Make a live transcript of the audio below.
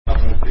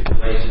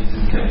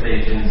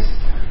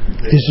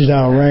This is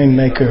our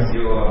Rainmaker,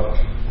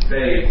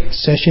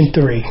 Session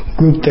 3,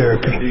 Group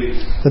Therapy,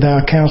 with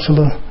our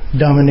counselor,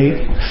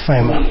 Dominique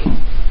Famer.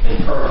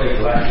 And perfect,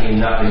 lacking in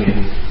nothing.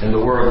 And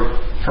the word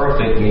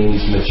perfect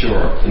means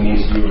mature. It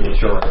means to be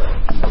mature.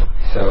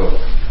 So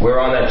we're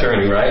on that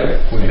journey,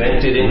 right? We've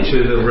entered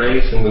into the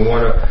race and we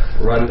want to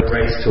run the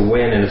race to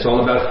win. And it's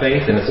all about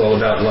faith and it's all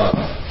about love.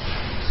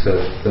 So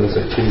those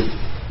are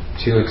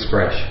two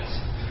expressions.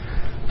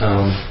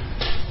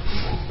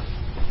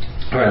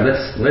 All right,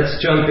 let's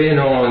jump in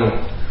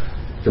on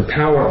the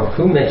power.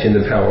 Who mentioned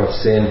the power of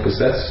sin? Because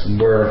that's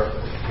where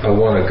I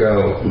want to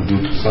go.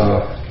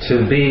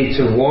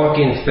 To walk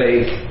in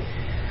faith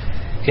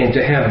and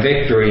to have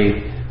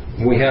victory,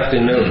 we have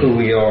to know who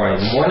we are.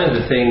 And one of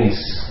the things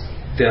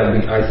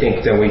that I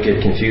think that we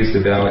get confused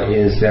about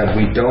is that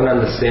we don't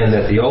understand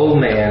that the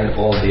old man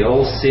or the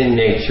old sin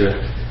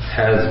nature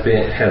has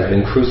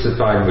been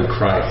crucified with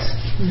Christ.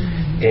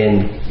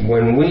 And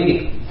when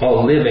we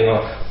are living,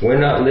 we're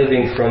not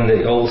living from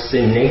the old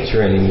sin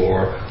nature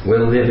anymore.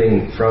 We're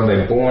living from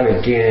a born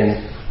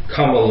again,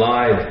 come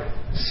alive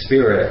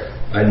spirit,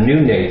 a new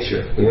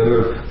nature.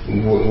 Remember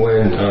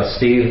when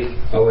Steve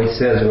always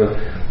says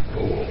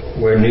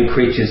we're new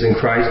creatures in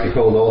Christ.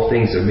 Behold, all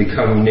things have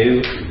become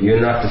new. You're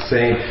not the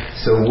same.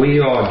 So we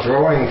are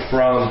drawing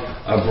from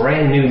a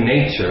brand new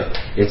nature.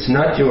 It's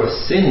not your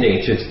sin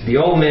nature. The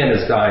old man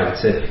has died. It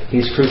said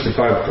he's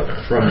crucified at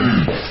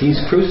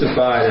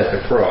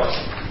the cross.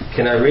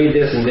 Can I read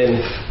this and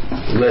then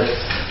let's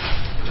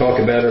talk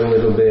about it a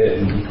little bit?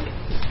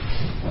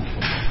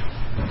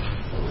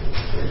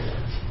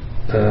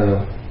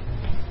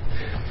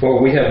 For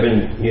we have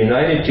been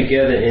united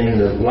together in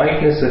the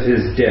likeness of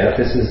his death.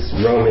 This is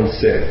Romans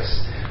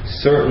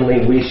 6.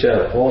 Certainly we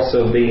shall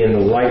also be in the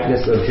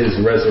likeness of his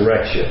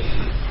resurrection.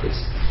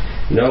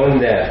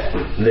 Knowing that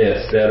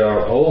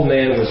our old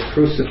man was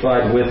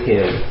crucified with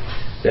him,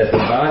 that the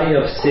body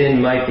of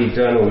sin might be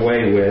done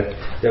away with,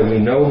 that we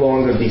no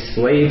longer be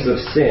slaves of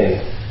sin.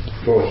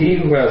 For he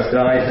who has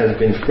died has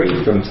been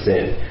freed from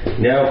sin.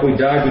 Now if we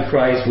died with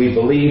Christ, we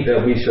believe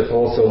that we shall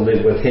also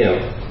live with him.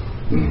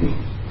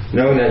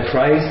 Knowing that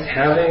Christ,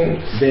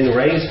 having been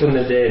raised from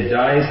the dead,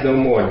 dies no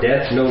more.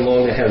 Death no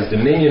longer has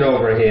dominion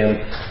over him.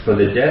 For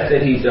the death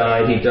that he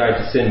died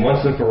to sin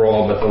once and for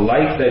all. But the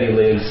life that he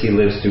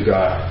lives to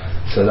God.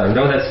 So I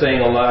know that's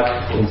saying a lot.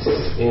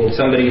 And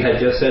somebody had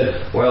just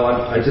said, well,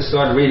 I just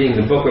started reading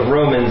the book of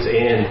Romans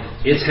and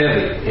it's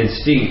heavy,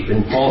 it's deep.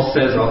 And Paul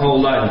says a whole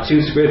lot in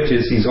 2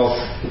 scriptures. He's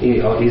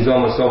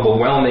almost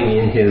overwhelming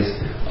in his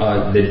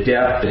the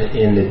depth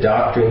in the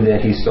doctrine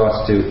that he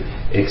starts to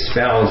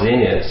expounds in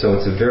it. So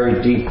it's a very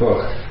deep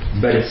book.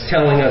 But it's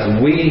telling us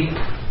we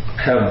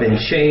have been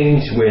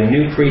changed. We're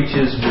new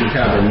creatures. We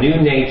have a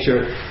new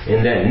nature.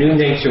 And that new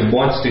nature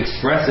wants to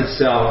express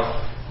itself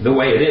the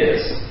way it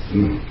is.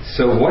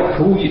 So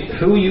who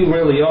you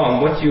really are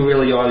and what you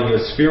really are,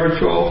 you're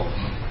spiritual.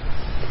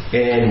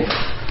 And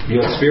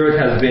your spirit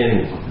has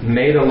been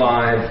made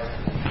alive.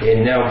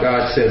 And now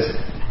God says,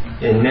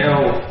 and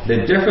now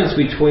the difference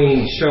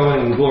between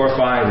showing and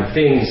glorifying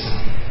things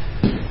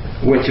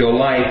with your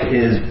life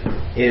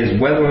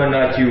is whether or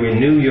not you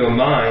renew your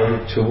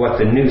mind to what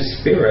the new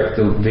spirit,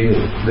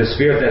 the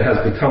spirit that has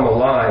become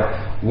alive,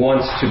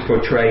 wants to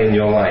portray in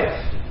your life.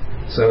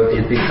 So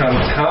it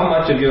becomes how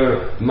much of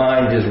your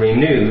mind is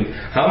renewed,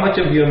 how much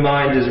of your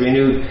mind is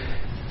renewed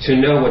to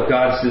know what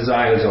God's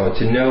desires are,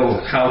 to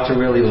know how to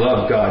really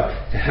love God,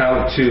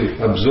 how to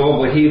absorb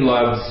what he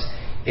loves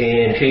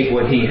and hate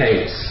what he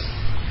hates.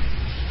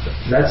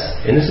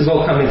 And this is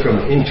all coming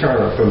from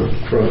internal,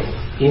 from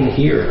in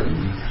here.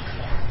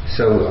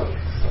 So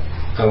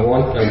I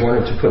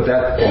wanted to put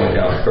that point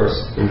out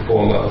first and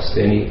foremost.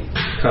 Any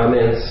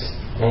comments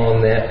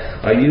on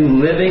that? Are you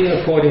living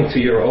according to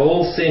your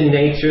old sin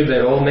nature,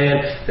 that old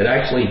man that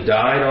actually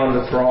died on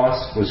the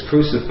cross, was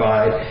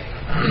crucified?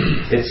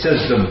 It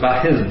says the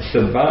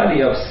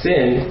body of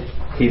sin,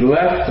 he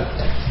left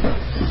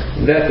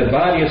that the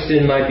body of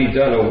sin might be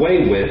done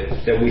away with,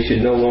 that we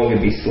should no longer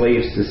be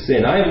slaves to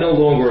sin. I am no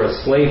longer a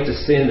slave to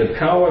sin. The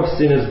power of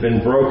sin has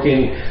been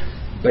broken.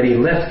 But he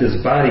left this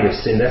body of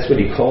sin, that's what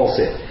he calls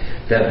it,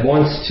 that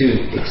wants to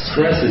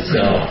express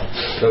itself.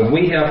 But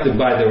we have to,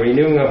 by the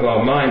renewing of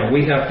our mind,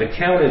 we have to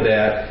counter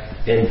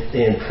that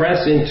and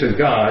press into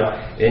God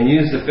and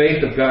use the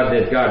faith of God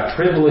that God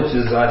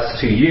privileges us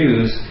to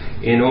use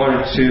in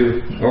order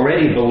to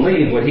already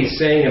believe what he's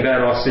saying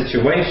about our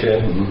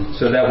situation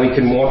so that we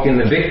can walk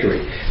in the victory.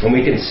 And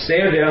we can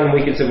stare down and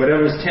we can say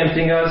whatever's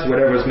tempting us,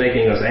 whatever's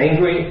making us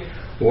angry,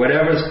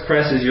 whatever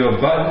presses your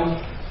button,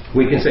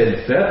 we can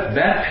say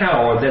that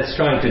power that's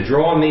trying to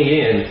draw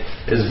me in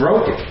is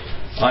broken.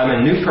 I'm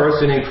a new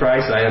person in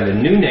Christ. I have a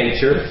new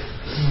nature.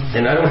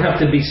 And I don't have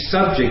to be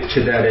subject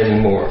to that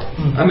anymore.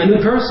 I'm a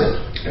new person.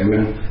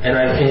 Amen.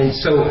 And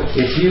so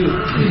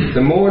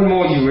the more and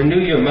more you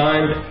renew your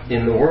mind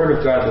in the Word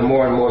of God, the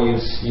more and more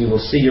you will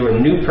see you're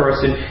a new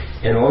person.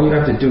 And all you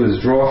have to do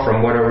is draw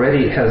from what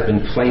already has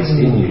been placed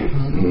in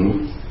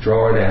you.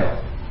 Draw it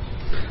out.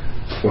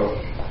 Well,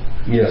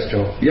 yes,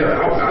 Joel. Yeah,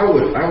 I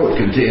would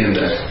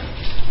contend that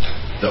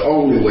the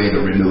only way to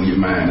renew your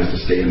mind is to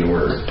stay in the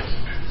Word.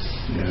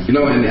 Yeah. You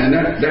know, and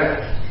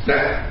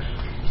that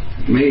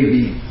may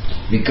be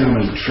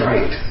becoming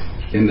trite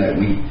in that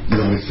we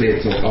say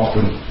it so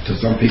often to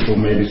some people.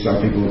 Maybe some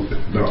people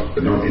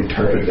don't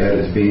interpret that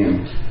as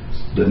being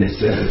the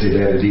necessity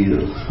that it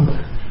is.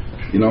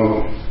 You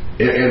know,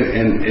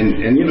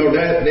 and you know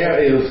that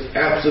there is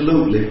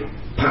absolutely,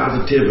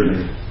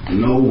 positively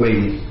no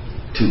way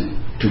to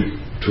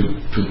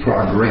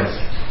progress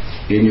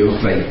in your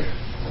faith,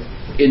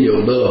 in your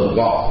love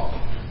walk,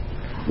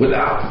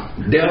 without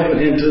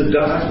delving into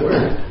God's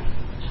Word.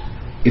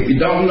 If you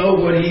don't know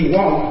what He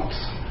wants,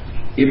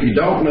 if you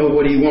don't know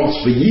what He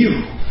wants for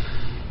you,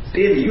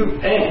 then you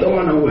ain't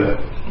going nowhere.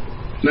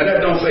 Now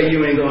that don't say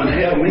you ain't going to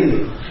hell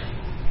neither.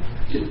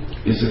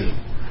 You see.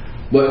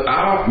 But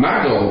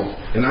my goal,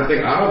 and I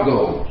think our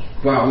goal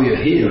while we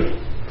are here,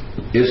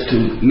 is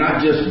to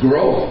not just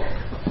grow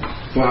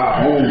for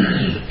our own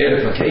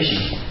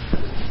edification,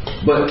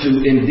 but to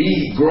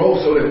indeed grow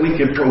so that we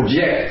can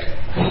project.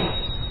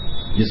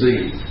 You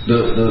see,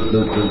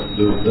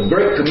 the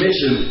Great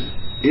Commission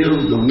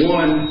is the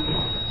one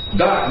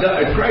God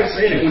Christ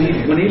said it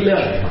when he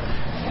left.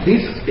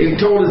 He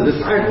told his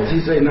disciples,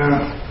 he said,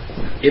 now,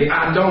 if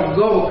I don't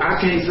go,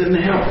 I can't send the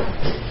helper.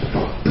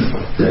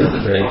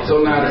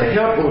 So now the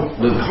helper,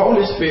 the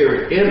Holy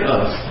Spirit in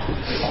us,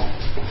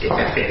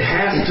 it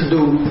has to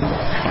do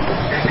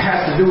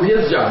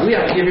his job. We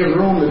have to give him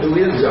room to do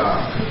his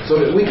job so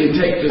that we can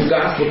take the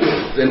gospel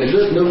and the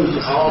good news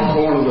to all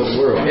corners of the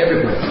world,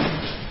 everywhere.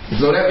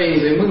 So that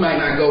means that we might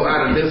not go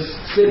out of this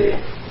city,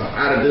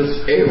 out of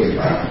this area,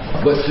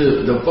 but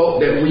to the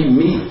folk that we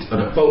meet or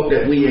the folk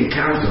that we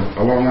encounter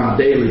along our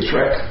daily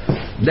trek.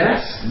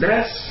 That's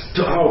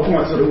to all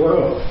points of the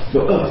world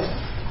for us.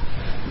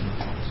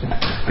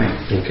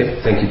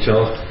 Okay, thank you,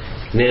 Charles.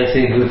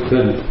 Nancy, good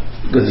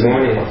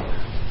morning.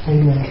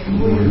 Amen. Good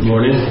morning. Good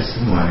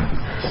morning.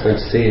 Good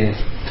to see you.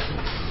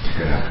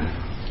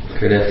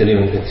 Good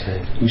afternoon. Good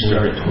time. We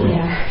started 20.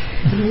 Yeah.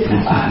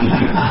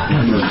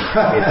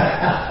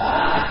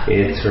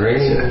 It's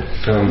raining.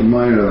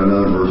 Remind of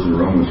another verse in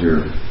Romans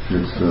here.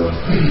 It's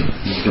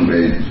from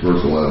 8,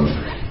 verse 11.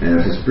 And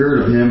if the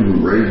Spirit of Him who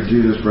raised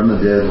Jesus from the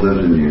dead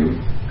lives in you,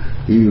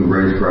 He who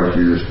raised Christ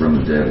Jesus from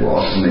the dead will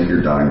also make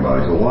your dying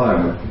bodies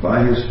alive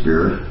by His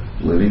Spirit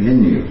living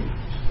in you.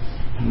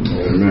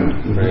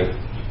 Amen. Right.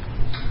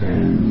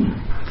 And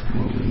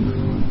what was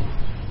another one?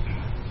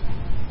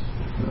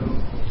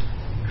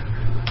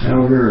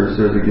 Now here it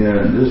says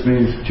again, this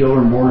means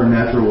children born in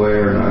a natural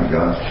way are not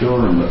God's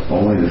children, but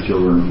only the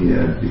children He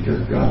had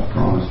because God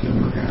promised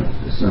Him or had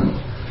descendants.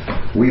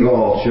 We've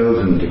all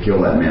chosen to kill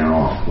that man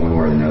off one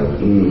way or another.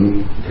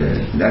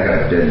 Okay. That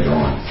guy's dead and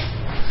gone.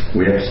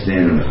 We have to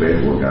stand in the faith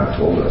of what God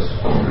told us.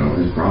 You know,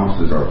 His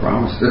promises are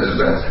promises.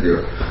 That's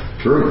the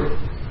truth.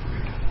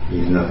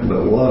 He's nothing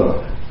but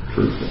love,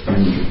 truth,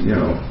 and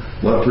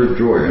love, truth,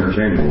 joy,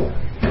 interchangeable,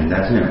 and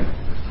that's Him.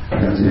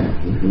 That's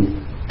Him.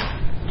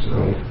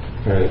 So.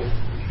 Right.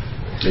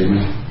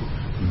 Amen.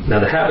 Now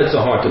the habits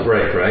are hard to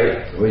break,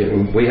 right?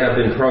 We have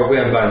been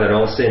programmed by that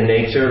old sin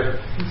nature,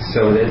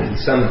 so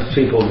that some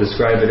people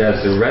describe it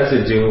as the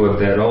residue of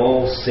that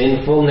old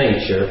sinful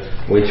nature,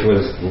 which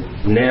was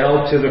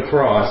nailed to the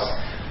cross,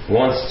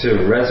 wants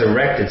to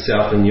resurrect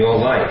itself in your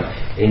life.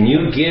 And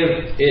you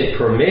give it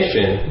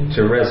permission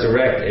to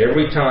resurrect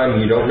every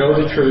time you don't know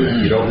the truth,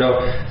 you don't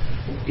know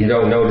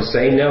to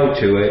say no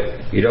to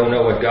it, you don't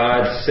know what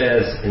God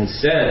says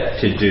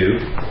instead to do.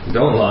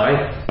 Don't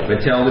lie,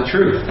 but tell the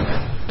truth.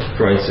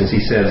 For instance,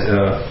 he says,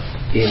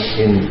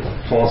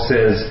 Paul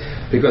says,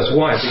 because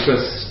why?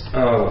 Because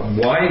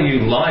why are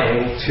you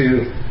lying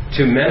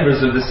to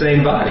members of the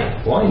same body?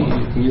 Why are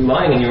you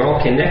lying and you're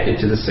all connected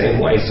to the same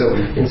way? So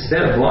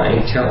instead of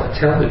lying, tell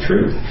the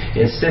truth.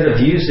 Instead of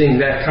using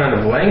that kind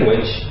of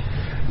language,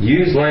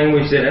 use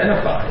language that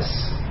edifies.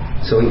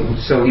 So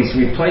he's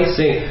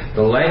replacing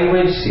the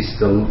language,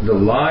 the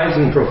lies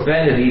and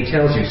profanity. He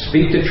tells you,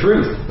 speak the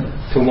truth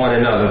to one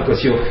another,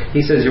 because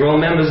he says you're all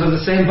members of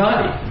the same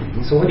body.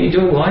 So what are you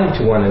doing lying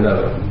to one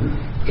another?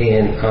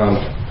 And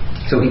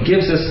so he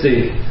gives us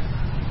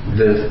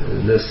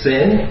the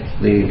sin,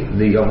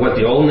 what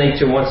the old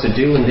nature wants to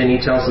do, and then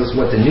he tells us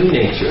what the new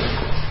nature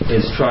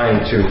is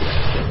trying to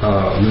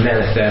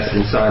manifest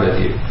inside of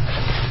you.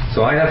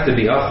 So I have to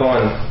be up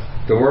on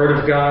the Word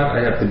of God.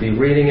 I have to be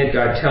reading it.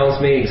 God tells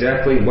me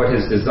exactly what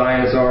His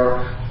desires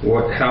are,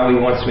 how He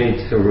wants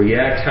me to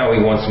react, how He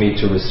wants me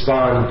to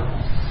respond,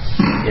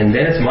 and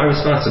then it's my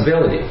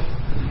responsibility.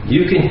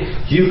 You can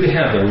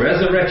have the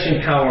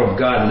resurrection power of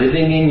God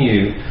living in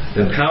you.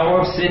 The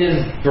power of sin is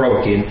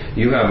broken.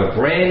 You have a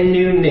brand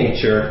new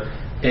nature,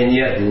 and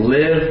yet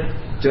live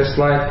just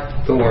like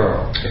the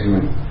world,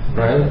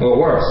 right? Or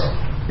worse.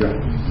 Yeah.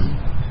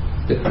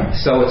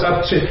 So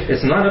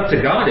it's not up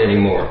to God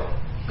anymore.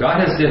 God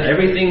has done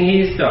everything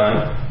He's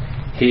done.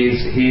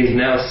 He's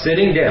now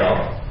sitting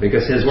down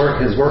because His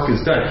work is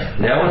done.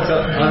 Now it's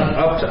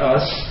up to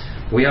us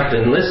We have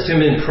to enlist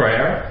Him in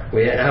prayer.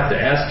 We have to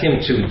ask Him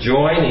to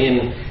join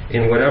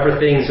in whatever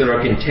things that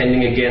are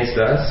contending against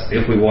us,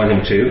 if we want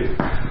Him to.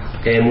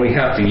 And we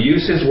have to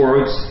use His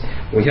words.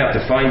 We have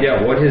to find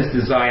out what His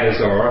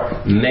desires are,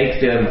 make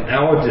them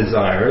our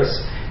desires,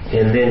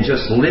 and then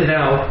just live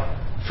out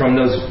from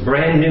those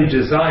brand new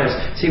desires.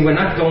 See, we're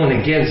not going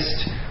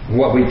against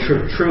what we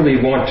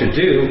truly want to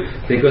do,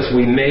 because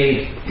we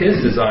made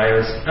His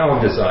desires our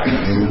desires,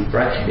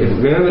 right?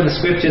 Remember the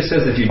scripture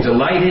says if you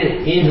delight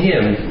in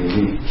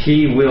Him,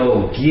 He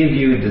will give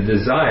you the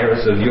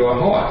desires of your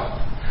heart.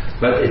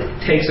 But it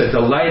takes a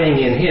delighting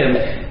in Him,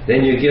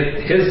 then you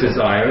get His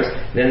desires,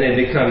 then they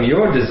become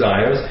your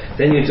desires,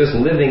 then you're just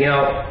living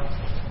out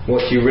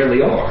what you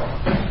really are.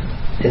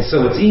 And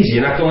so it's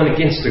easy. You're not going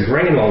against the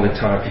grain all the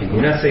time.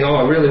 You're not saying,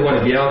 I really want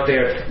to be out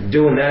there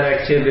doing that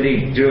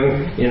activity,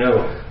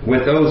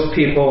 with those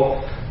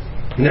people.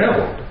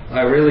 No.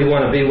 I really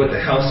want to be with the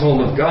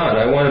household of God.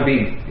 I want to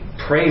be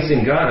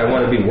praising God. I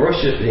want to be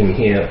worshiping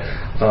Him.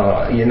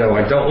 I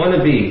don't want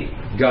to be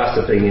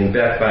gossiping and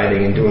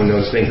backbiting and doing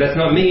those things. That's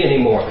not me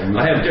anymore.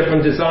 I have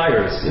different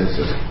desires. Yes,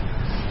 sir.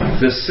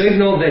 The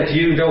signal that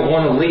you don't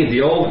want to leave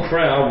the old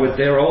crowd with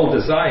their old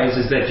desires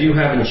is that you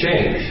haven't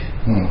changed.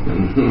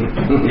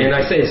 And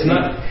I say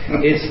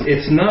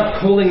it's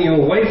not pulling you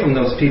away from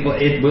those people.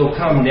 It will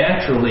come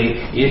naturally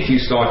if you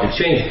start to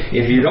change.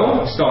 If you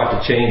don't start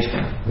to change,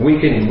 we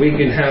can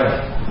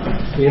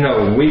have, we're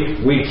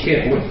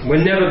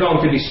never going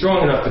to be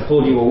strong enough to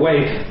pull you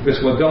away, because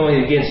we're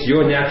going against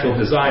your natural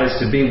desires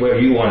to be where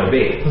you want to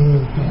be.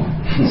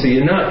 So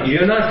you're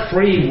not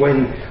free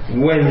when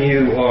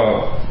you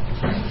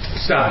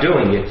stop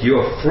doing it.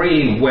 You're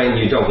free when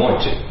you don't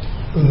want to.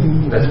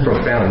 That's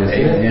profound, isn't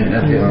it?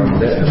 That's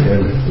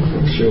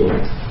sure.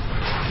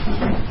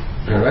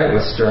 All right,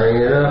 we're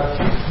stirring it up.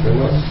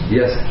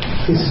 Yes.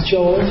 It's a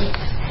choice.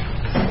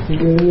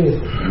 It really is.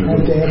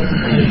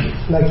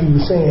 Like you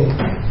were saying,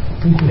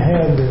 you can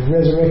have the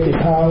resurrected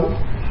power.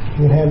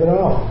 You can have it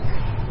all.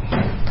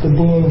 But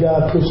then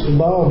God puts the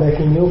ball back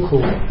in your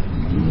court.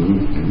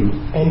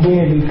 And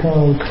then it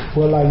becomes,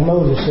 like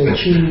Moses said,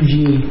 choose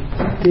ye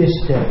this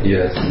day.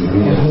 Yes.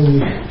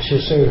 Whom you shall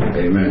serve.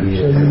 Amen.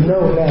 So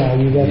now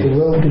you got the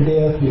road to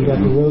death, you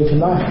got the road to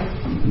life.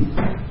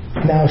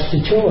 Now it's the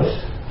choice.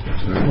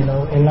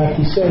 And like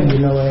you say,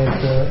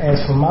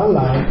 as for my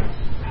life,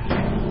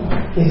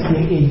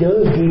 it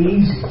does get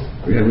easier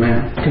to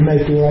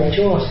make the right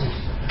choices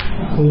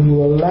when you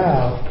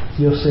allow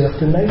yourself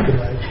to make the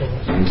right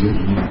choices.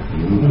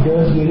 It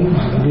does get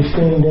easier.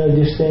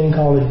 This thing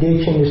called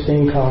addiction, this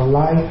thing called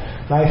life.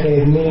 Life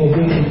has many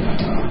addictions.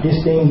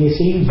 This thing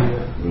gets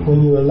easier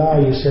when you allow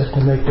yourself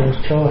to make those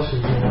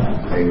choices,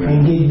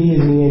 and get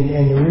busy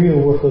in the real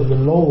work of the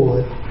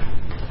Lord,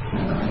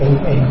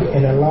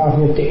 and allow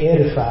Him to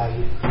edify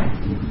you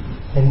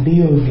and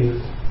build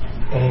you,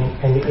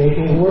 and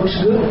it works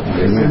good.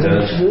 Yes, it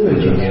does.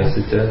 Yes,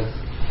 it does.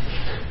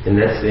 And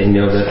that's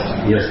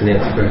yes,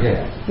 Nancy, go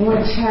ahead.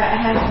 Which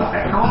has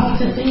all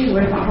to do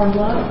with our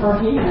love for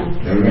Him.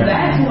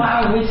 That's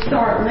why we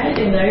start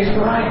making those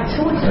right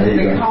choices,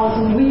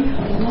 because we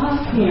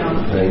love Him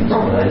for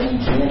what He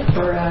did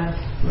for us.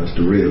 That's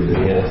the real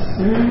deal. Yes.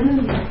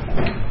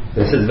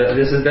 This is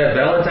that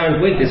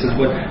Valentine's week. This is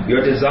what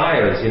your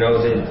desires,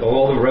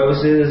 all the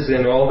roses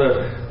and all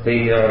the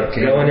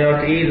going out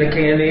to eat and the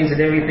candies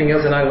and everything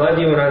else, and I love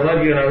you and I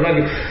love you and I love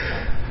you.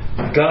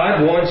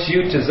 God wants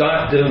you to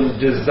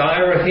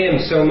desire Him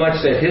so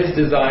much that His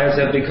desires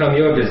have become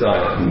your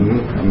desire.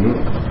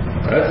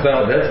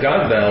 That's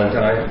God's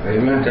Valentine.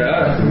 Amen. To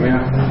us.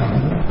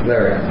 Amen.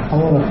 Larry. I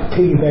want to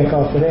piggyback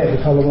off of that,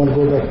 because I want to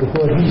go back to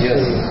what he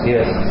said.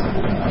 Yes.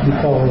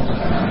 Because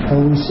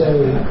when we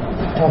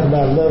talk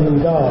about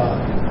loving God,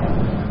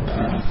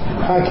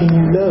 how can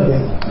you love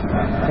Him?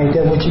 Ain't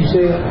that what you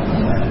said?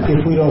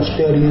 If we don't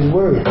study His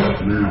Word.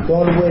 The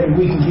only way that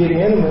we can get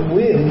intimate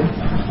with Him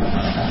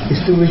is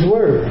through His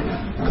Word,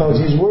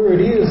 because His Word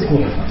is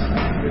Him.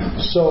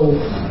 So,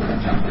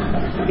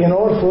 in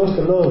order for us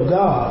to love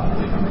God,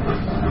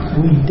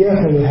 we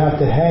definitely have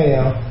to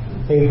have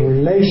a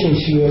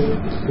relationship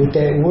with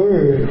that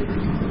Word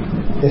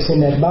that's in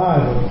that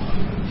Bible,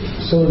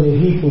 so that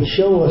He can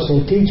show us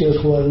and teach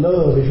us what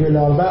love is really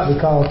all about.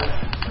 Because,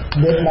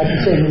 like you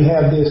said, we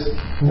have this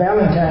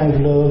Valentine's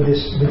love,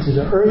 which is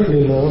an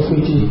earthly love,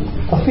 which is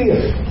a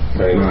feeling.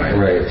 Right.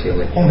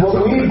 And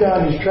what we've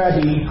done is try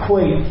to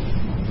equate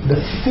the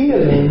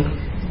feeling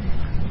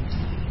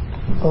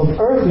of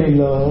earthly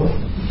love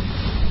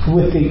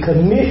with the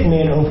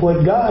commitment of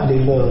what godly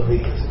love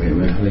is.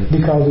 Amen.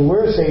 Because the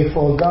Word says,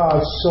 for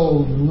God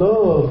so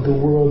loved the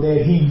world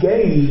that He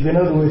gave. In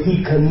other words,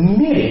 He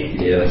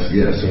committed. Yes.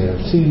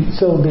 See,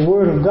 so the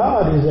Word of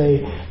God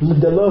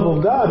the love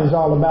of God is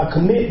all about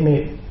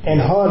commitment, and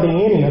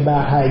hardly any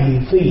about how you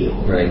feel.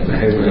 Right.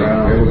 Here we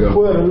go.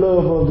 Where the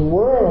love of the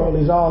world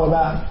is all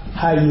about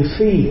how you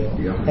feel.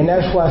 And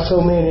that's why so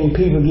many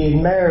people get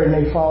married and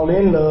they fall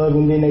in love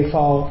and then they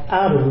fall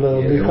out of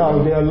love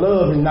because their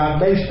love is not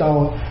based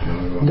on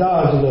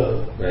God's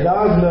love. Right.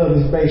 God's love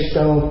is based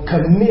on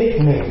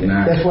commitment.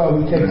 That's why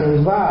we take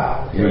those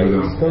vows.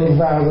 Those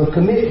vows of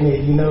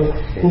commitment, you know.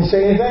 You didn't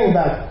say anything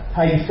about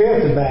how you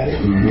felt about it.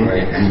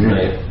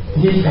 Right.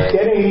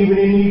 That ain't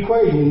even in the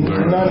equation.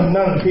 None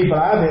of the people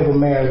I've ever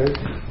married,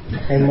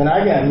 and when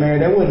I got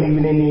married, that wasn't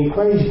even in the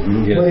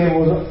equation. But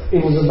it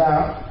was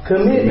about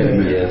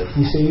commitment.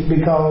 You see,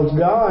 because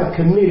God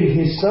committed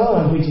His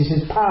Son, which is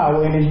His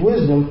power and His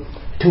wisdom,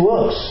 to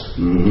us,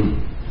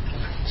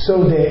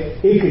 so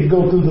that it could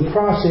go through the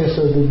process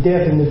of the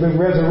death and the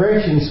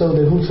resurrection, so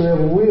that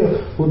whosoever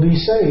will be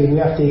saved.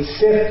 We have to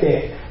accept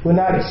that. We're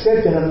not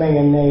accepting a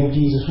man named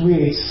Jesus.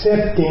 We're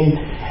accepting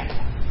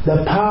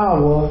the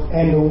power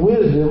and the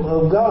wisdom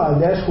of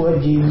God. That's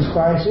what Jesus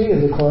Christ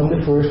is, according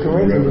to 1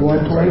 Corinthians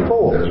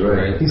 1:24. That's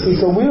right. You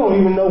see, so we don't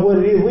even know what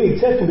it is. We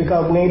accept it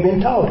because we ain't been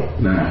taught it.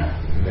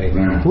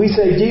 We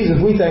say Jesus,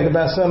 we think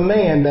about some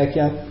man back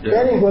there.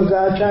 That ain't what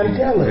God's trying to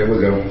tell us. There we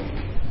go.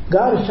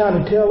 God is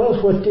trying to tell us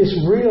what this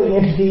real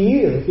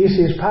entity is. It's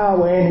His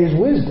power and His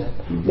wisdom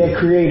that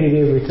created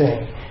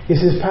everything.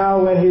 It's His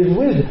power and His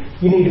wisdom.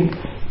 You need to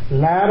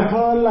line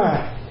upon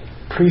line,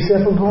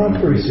 precept upon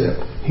precept,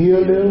 here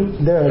a little,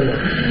 there a little.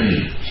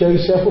 Show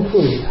yourself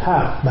approved.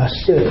 How? By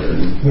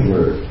studying the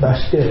Word. By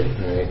studying.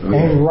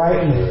 And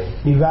rightly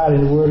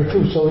dividing the Word of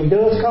truth. So it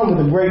does come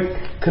with a great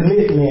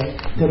commitment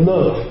to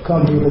love.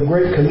 Comes with a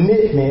great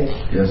commitment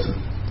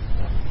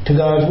to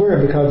God's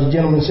Word, because the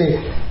gentleman said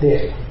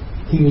that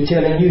he was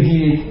telling you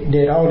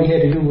that all he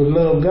had to do was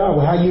love God.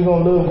 Well, how you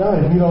going to love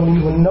God if you don't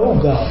even know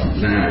God?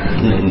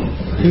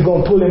 You're going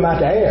to pull Him out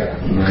the air.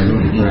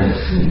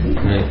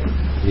 Right.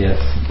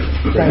 Yes.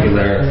 Thank you,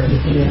 Larry.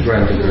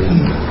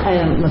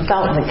 The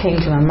thought that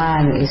came to my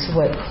mind is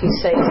what He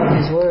says in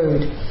His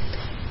Word.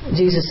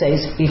 Jesus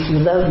says, if you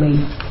love me,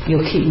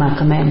 you'll keep my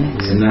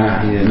commandments.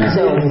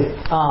 So,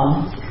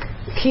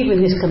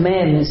 keeping His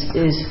commandments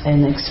is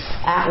an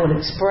outward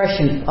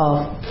expression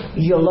of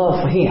your love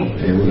for Him.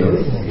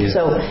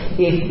 So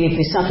if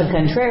it's something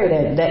contrary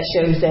to that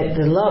shows that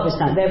the love is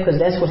not there, because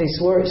that's what His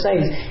Word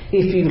says.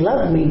 If you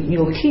love me,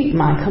 you'll keep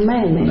my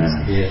commandments.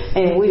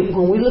 And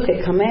when we look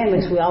at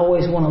commandments, we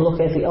always want to look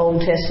at the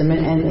Old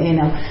Testament and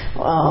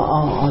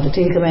the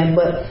Ten Commandments.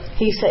 But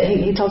He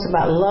talks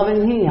about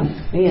loving Him.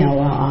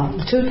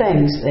 Two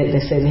things that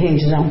they say it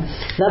hinges on: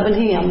 loving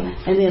Him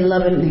and then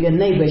loving your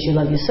neighbor as you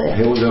love yourself.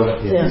 Here we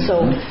go.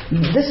 So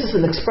this is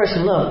an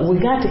expression of love. We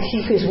got to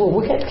keep His word.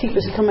 We got to keep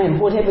His command.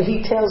 Whatever He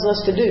tells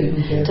us to do,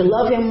 to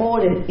love Him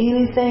more than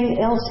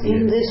anything else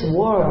in this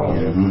world.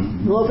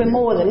 Love Him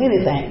more than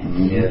anything.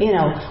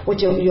 With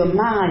your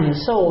mind, your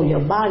soul,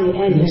 your body,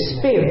 and your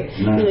spirit.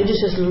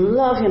 Just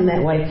love Him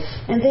that way,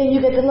 and then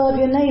you get to love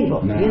your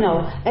neighbor.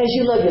 As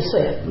you love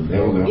yourself.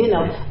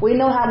 We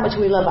know how much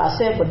we love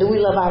ourselves, but do we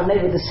love our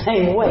neighbor the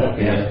same way?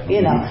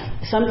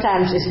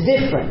 Sometimes it's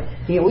different.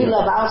 We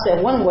love ourselves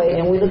one way,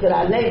 and we look at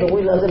our neighbor,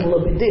 we love them a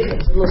little bit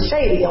different. It's a little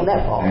shady on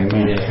that part.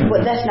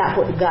 But that's not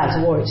what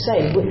God's Word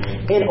says.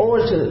 In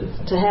order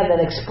to have that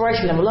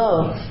expression of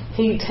love,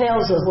 He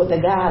tells us what the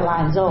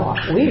guidelines are.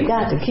 We've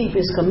got to keep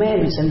His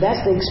commandments, and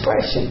that's the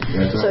expression.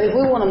 So if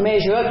we want to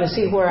measure up and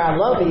see where our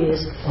love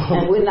is,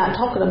 and we're not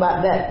talking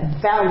about that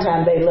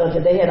Valentine's Day love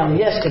that they had on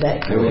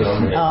yesterday.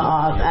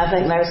 I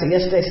think Larry said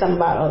yesterday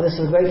something about, this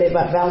is a great day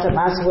about Valentine's.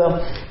 I said,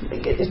 well,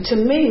 to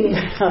me,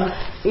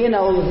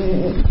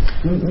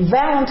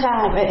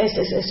 Valentine, it is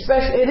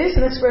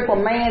an expression for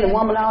man and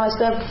woman and all that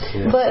stuff,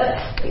 but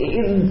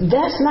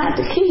that's not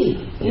the key.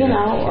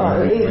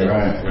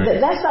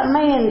 That's not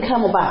man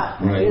come about.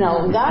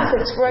 God's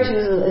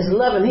expression is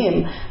loving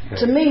Him.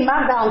 To me,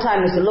 my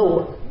Valentine is the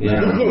Lord.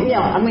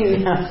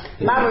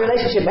 My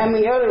relationship.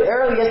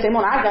 Early yesterday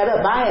morning, I got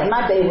up.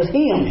 My day was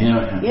Him.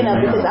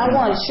 Because I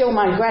want to show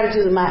my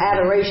gratitude and my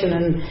adoration,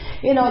 and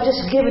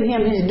just giving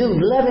Him His due,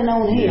 loving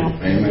on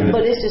Him.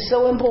 But it's just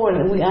so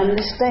important that we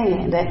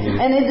understand that,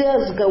 and it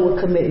does go with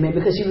commitment,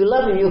 because if you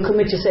love Him, you'll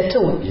commit yourself to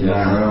Him.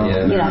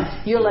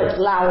 You'll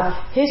allow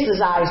His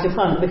desires to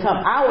become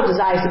our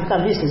desires to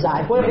become His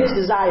desires. Whatever His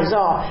desires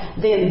are,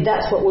 then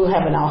that's what we'll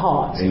have in our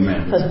hearts.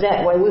 Because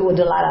that way we will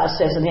delight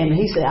ourselves in Him. And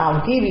He said,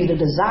 I'll give you the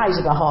desires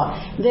of our heart.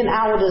 Then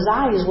our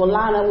desires will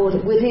line up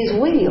with His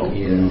will.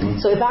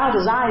 So if our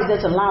desires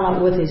doesn't line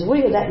up with His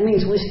will, that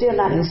means we're still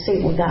not in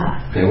sync with God.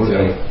 So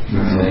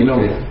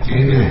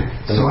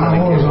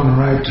I was on the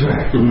right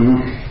track.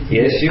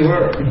 Yes, you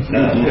were.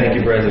 Thank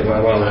you, Brother.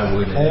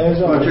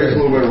 I'll take a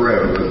little bit of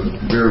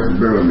bear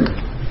with me.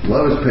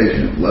 Love is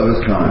patient. Love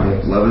is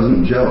kind. Love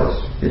isn't jealous.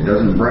 It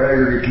doesn't brag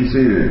or get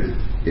conceited.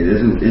 It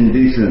isn't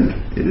indecent.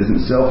 It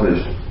isn't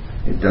selfish.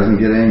 It doesn't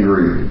get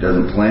angry. It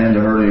doesn't plan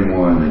to hurt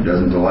anyone. It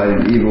doesn't delight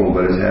in evil,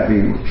 but is happy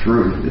with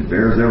truth. It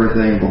bears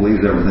everything,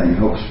 believes everything,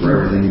 hopes for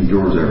everything,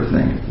 endures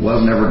everything.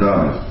 Love never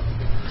dies.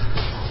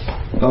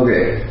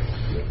 Okay.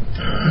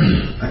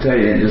 I tell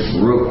you, just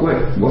real quick,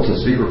 what's the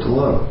secret to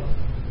love?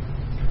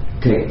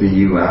 Take the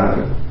you out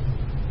of it.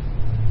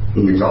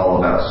 It's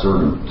all about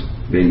servant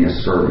being a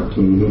servant.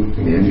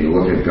 And you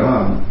look at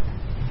God,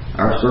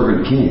 our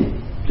servant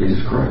King,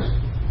 Jesus Christ,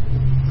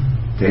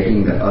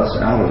 taking us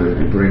out of it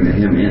and bringing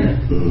Him in it.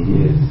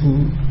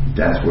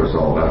 That's what it's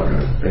all about,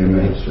 God.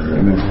 Amen. Sir.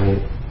 Amen.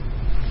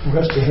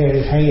 Rusty had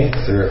his hand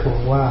for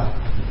a while.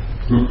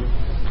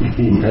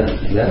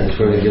 That's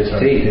where it gets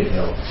deep.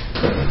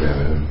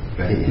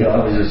 Yeah, I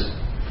was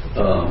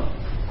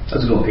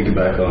just going to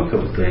piggyback on a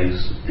couple of things,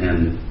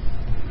 and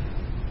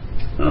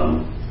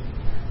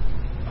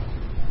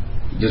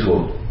just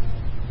what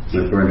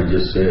Brenda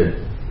just said.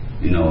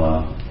 You know,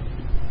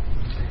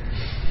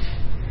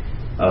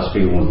 I was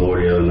speaking with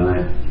Lord the other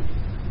night.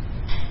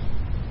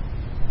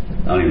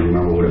 I don't even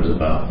remember what it was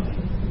about,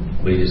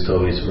 but he just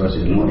told me, he said,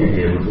 Rusty, anoint your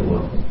head with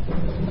oil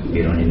and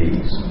get on your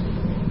knees.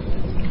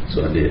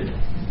 So I did.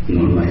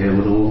 Anointed my head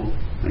with oil,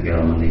 I got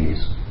on my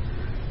knees.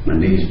 My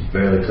knees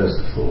barely touched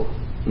the floor.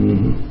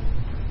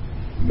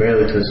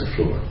 Barely touched the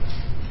floor.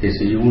 He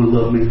said, you want to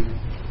love me?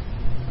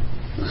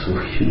 I said,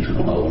 well, you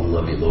know I want to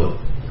love you, Lord.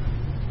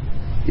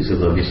 He said,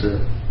 love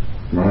yourself.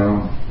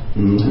 Wow.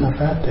 How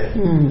about that?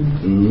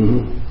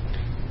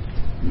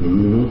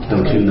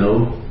 Don't you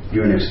know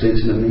you're an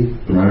extension of me?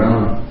 Right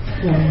on.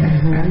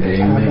 Amen.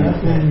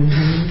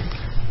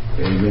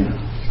 Amen.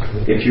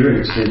 If you're an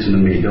extension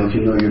of me, don't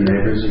you know your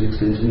neighbor's an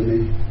extension of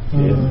me?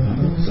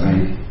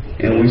 Same.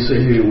 And we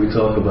sit here and we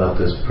talk about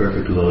this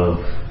perfect love,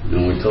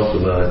 and we talk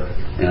about,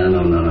 and I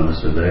know none of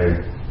us are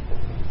there,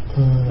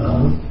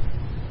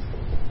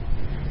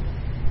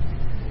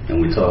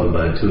 and we talk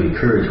about it to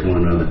encourage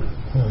one another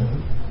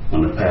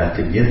on the path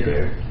to get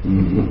there.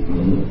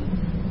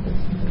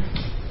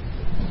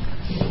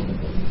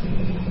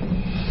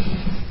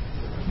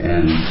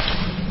 And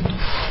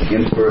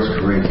in 1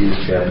 Corinthians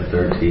chapter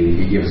 13,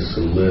 he gives us a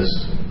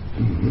list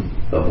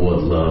of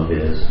what love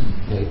is.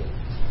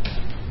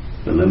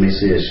 But let me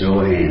see a show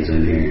of hands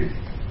in here.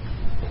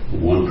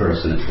 One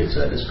person that fits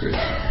that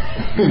description.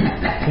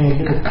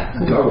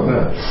 Talk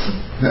about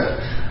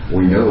it.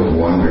 We know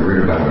one, we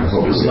read about it.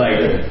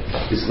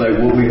 It's like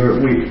what we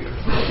heard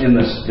in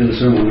the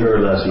sermon we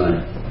heard last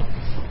night.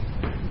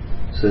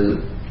 It says,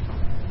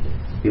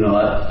 you know,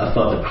 I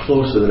thought the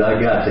closer that I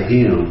got to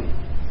Him,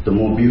 the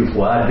more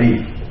beautiful I'd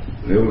be.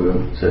 There we go.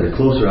 So the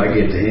closer I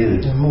get to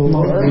Him, The more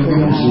ugly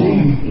you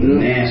see.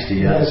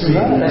 nasty I see.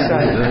 That's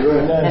right.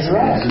 That's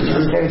right.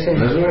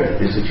 That's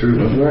right. It's the truth.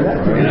 That's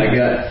right. And I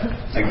got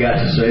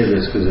to say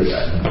this because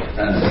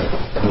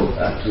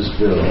I just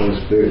feel the Holy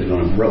Spirit is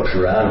going to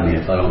rupture out of me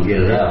if I don't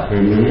get it out.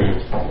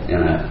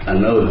 And I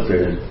know that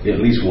there's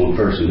at least one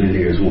person in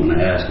here is wanting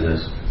to ask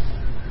this.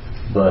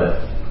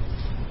 But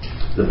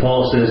the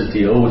Paul says that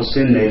the old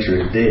sin nature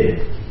is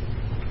dead.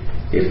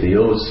 If the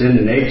old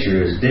sin nature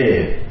is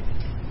dead,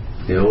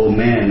 the old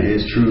man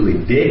is truly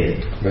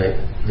dead. Right.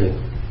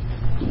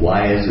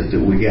 Why is it that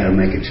we got to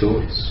make a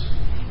choice?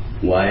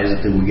 Why is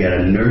it that we got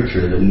to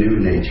nurture the new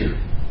nature?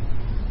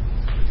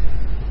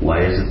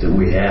 Why is it that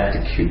we have to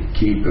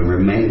keep and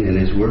remain in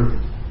His Word?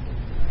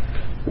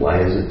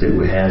 Why is it that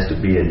it has to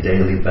be a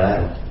daily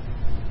battle?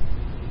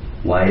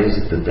 Why is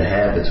it that the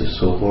habits are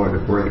so hard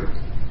to break?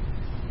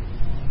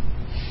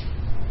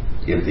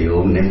 If the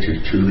old nature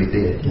is truly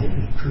dead.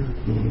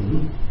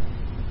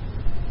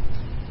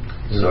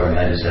 Sorry,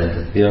 I just had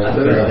to. Yeah, I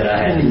felt that I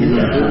had to get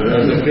that out. That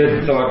was a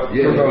good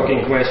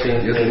thought-provoking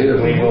question. Yes, it is.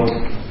 We will.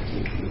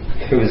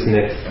 Who's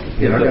next?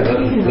 Yeah, I got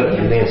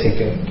let Nancy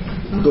go.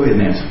 Go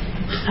ahead, Nancy.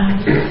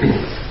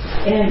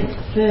 And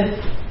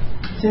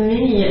to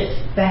me, it's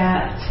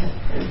that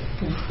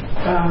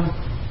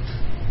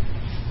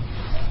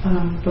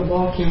the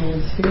walking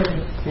in the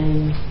Spirit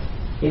thing.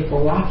 If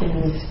we're walking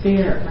in the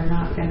Spirit, we're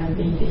not going to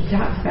be, he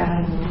talks about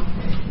it,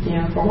 you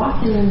know, if we're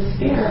walking in the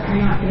Spirit, we're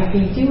not going to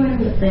be doing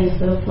the things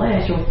of the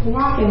flesh. If we're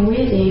walking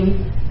with Him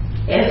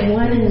as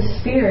one in the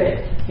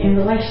Spirit, in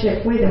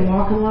relationship with Him,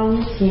 walking along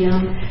with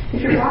Him,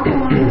 if you're walking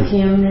along with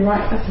Him, they're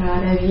right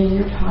beside of you,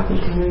 and you're talking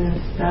to Him and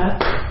stuff,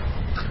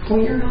 well,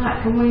 you're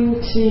not going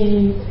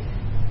to,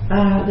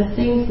 the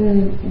things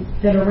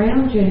that are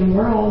around you in the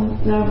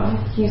world, no, I'll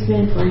use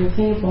men for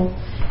example.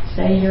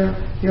 Say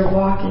you're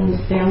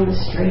walking down the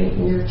street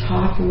and you're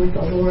talking with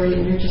the Lord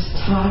and you're just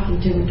talking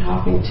to Him,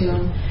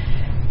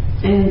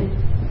 and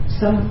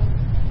some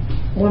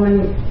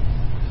woman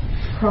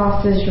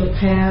crosses your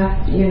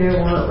path, you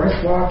know, or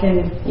is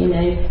walking, you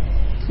know,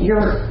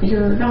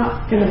 you're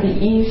not going to be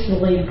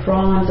easily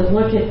drawn to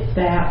look at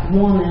that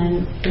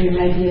woman who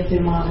maybe is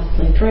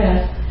immodestly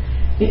dressed,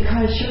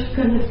 because you're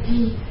going to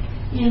be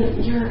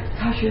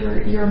because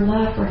your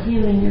love for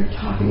Him and you're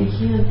talking to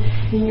Him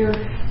and your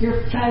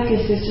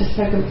focus is just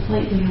so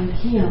completely on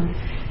Him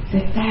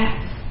that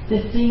the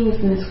things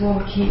in this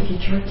world can't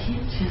get your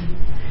attention.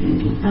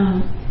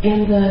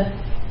 And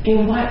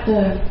what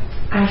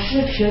I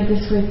should have shared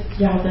this with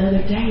y'all the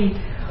other day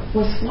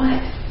was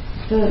what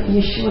the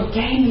Yeshua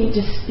gave me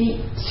to speak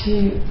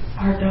to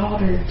our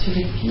daughter to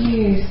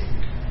refuse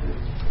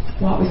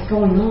what was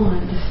going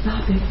on, to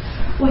stop it,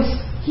 was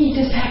He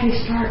just had me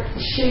start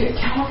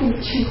talking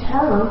to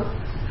her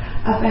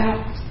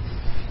about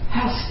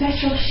how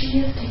special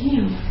she is to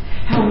Him,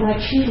 how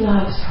much He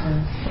loves her,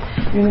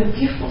 and the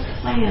beautiful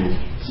plan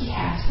He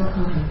has for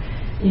her,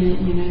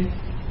 you know.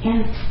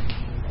 And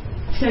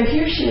so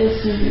here she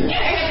is.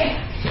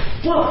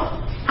 Well,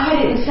 I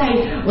didn't say.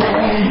 Well,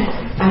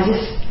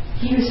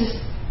 he was just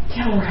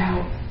tell her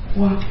how.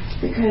 Well,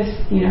 because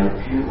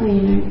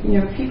apparently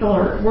people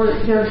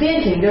they're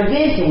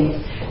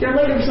venting. They're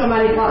looking for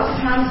somebody. Lots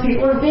of times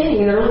people are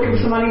venting. They're looking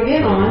for somebody to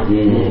vent on.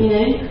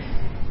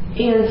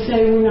 And so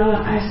when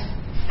I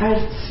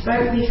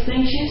spoke these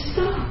things, she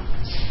stopped.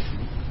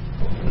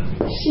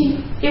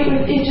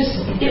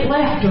 It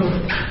left her.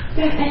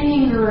 That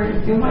anger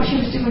and what she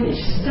was doing, it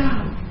just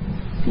stopped.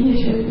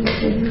 You're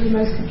the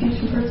most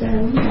confusing person I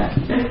ever met.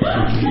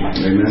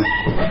 Amen.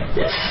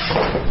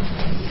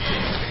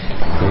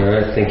 All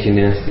right, thank you,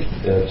 Nancy.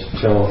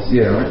 Charles.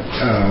 Yeah.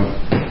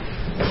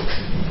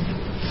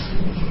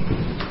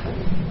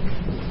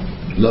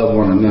 Love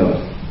one another.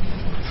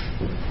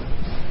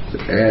 To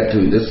add to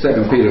this, 2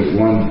 Peter 1,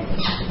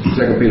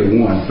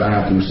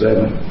 5 through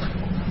 7.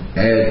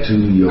 Add to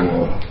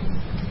your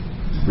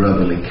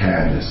brotherly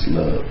kindness,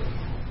 love.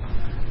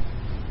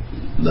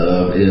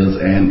 Love is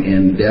an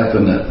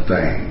indefinite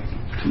thing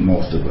to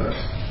most of us.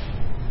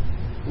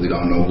 We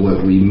don't know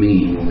what we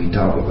mean when we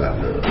talk about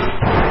love.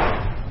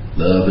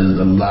 Love is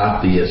the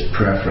loftiest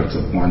preference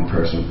of one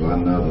person for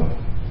another.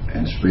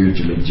 And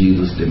spiritually,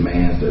 Jesus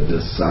demands that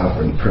this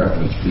sovereign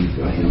preference be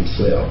for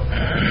Himself.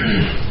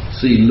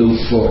 See Luke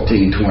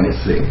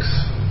 14:26.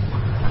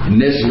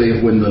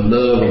 Initially, when the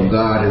love of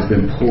God has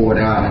been poured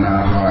out in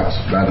our hearts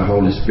by the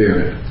Holy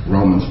Spirit,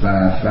 Romans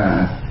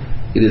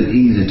 5:5, it is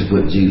easy to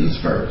put Jesus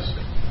first.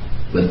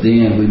 But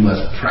then we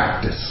must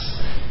practice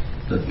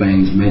the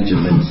things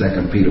mentioned in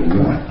 2 Peter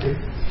 1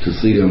 to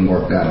see them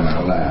worked out in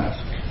our lives.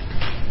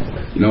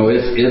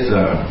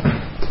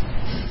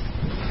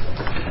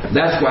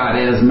 That's why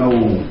there's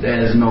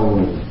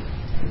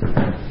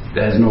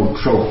no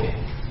trophy.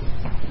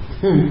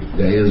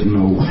 There is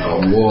no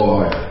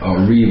award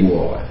or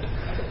reward.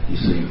 You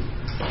see,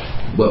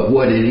 but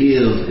what it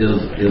is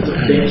a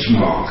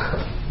benchmark.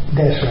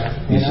 That's right.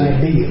 An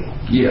ideal.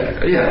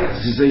 Yeah.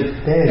 You see,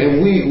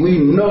 and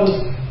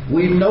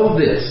we know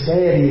this.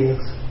 That is.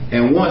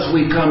 And once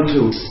we come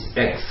to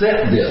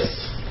accept this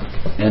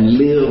and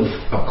live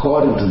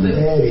according to this,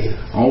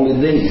 only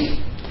then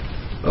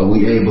are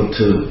we able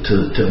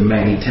to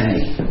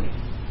maintain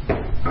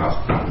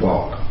our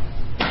walk.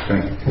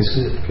 Thank you. That's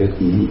good. Good.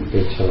 Mm-hmm.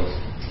 Good, Charles.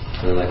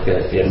 I like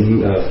that. Yes.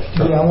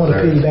 I want to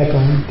piggyback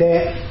on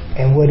that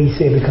and what he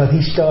said, because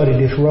he started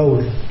this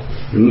rolling.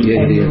 And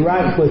you're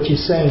right what you're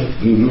saying.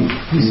 You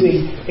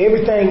see,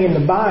 everything in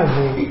the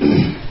Bible,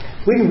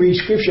 we can read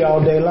scripture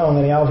all day long,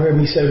 and y'all have heard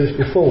me say this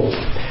before.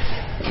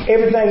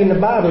 Everything in the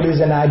Bible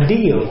is an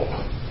ideal.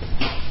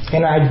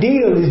 An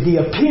ideal is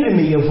the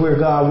epitome of where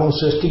God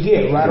wants us to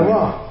get, right or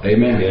wrong.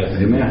 Amen. Yeah.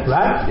 Amen.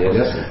 Right?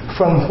 Yes.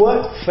 From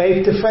what?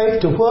 Faith to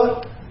faith to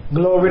what?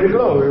 Glory to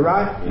glory,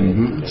 right?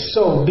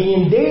 So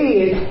being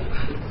dead,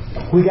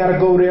 we got to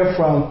go there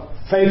from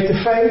faith to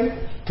faith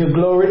to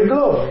glory to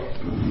glory.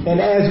 And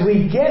as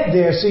we get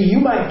there, see, you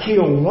might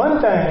kill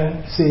one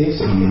thing, sis,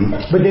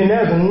 but then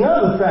there's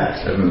another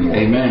thing.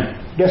 Amen.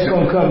 That's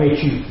going to come at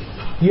you.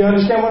 You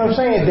understand what I'm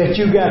saying? That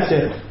you got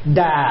to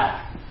die.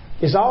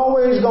 It's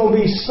always going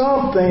to be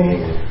something,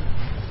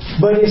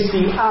 but it's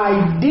the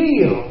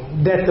ideal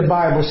that the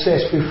Bible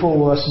sets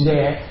before us,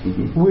 that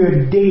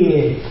we're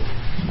dead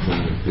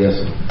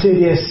to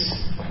this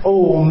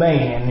old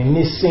man and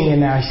this sin.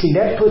 Now, see,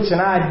 that puts an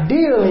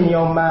ideal in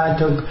your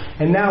mind,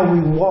 and now we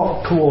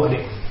walk toward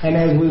it. And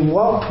as we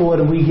walk toward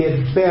it, we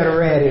get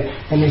better at it.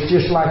 And it's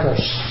just like a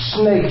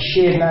snake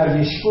shedding out of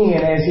his skin.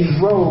 As he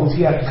grows,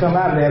 he has to come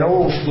out of that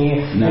old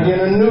skin. And then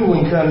a new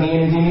one come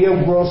in, and then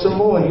he'll grow some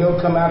more, and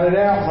he'll come out of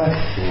that one.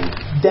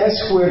 That's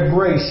where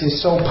grace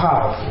is so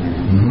powerful.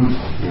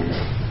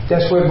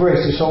 That's where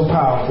grace is so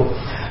powerful.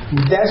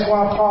 That's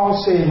why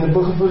Paul said in the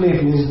book of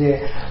Philippians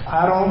that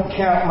I don't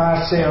count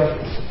myself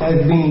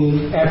as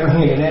being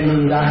apprehended. That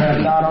means I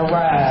have not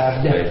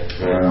arrived.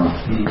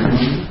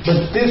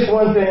 But this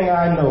one thing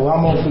I know,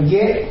 I'm going to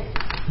forget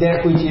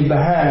that which is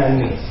behind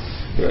me.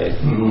 Right.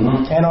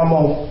 And I'm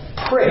going to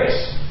press.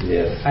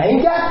 Yes. I ain't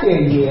got there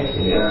yet.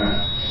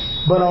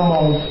 But I'm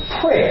going to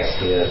press.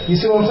 You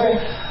see what I'm saying?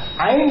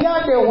 I ain't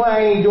got there where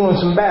I ain't doing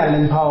some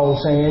battling, Paul's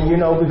saying,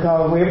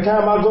 because every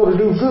time I go to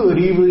do good,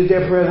 evil is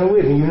there present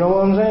with me. You know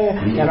what I'm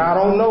saying? And I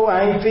don't know,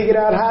 I ain't figured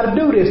out how to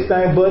do this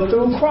thing, but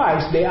through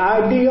Christ, the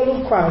ideal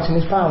of Christ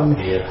and His power,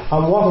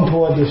 I'm walking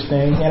toward this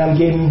thing, and I'm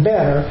getting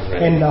better,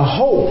 and the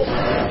hope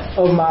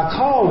of my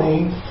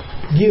calling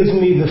gives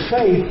me the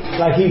faith,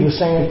 like he was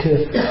saying,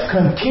 to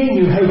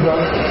continue,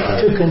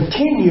 to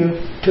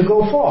continue to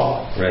go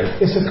forward. Right.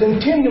 It's a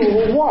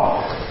continual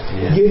walk.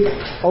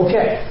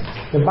 Okay.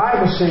 The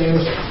Bible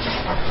says,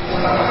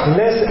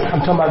 I'm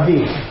talking about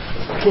vision.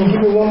 Can you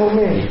give me one more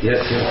minute?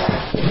 Yes.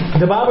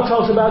 The Bible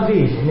talks about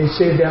vision. It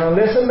says that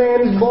unless a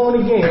man is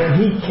born again,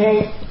 he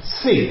can't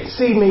see.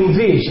 See means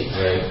vision.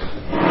 Right.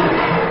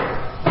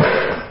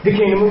 the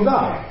kingdom of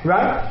God,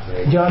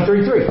 right? John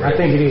 3:3. I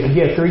think it is.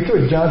 Yeah,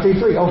 3:3. John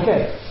 3:3.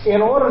 Okay.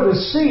 In order to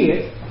see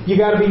it, you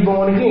got to be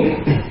born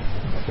again.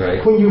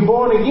 Right. When you're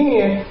born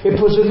again, it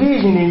puts a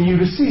vision in you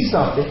to see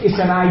something. It's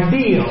an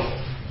ideal,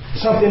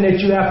 something that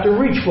you have to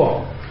reach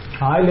for.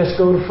 All right, let's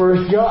go to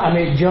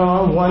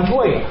John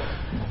 1:12.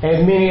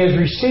 As many as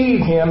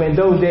received him, and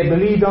those that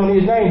believed on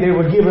his name, they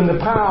were given the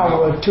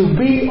power to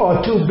be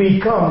or to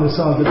become the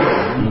sons of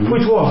God.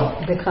 Which one?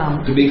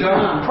 Become. To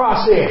become.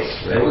 Process.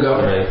 There we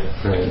go. Right.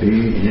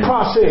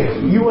 Process.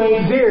 You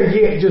ain't there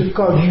yet just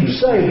because you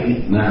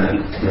say. Nah.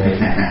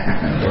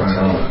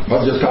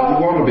 But just because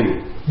you want to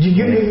be.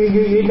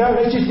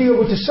 Let's just deal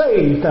with the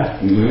saved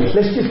thing.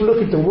 Let's just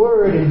look at the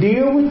word and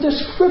deal with the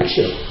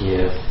scripture.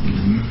 Yeah.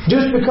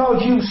 Just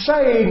because you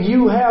saved,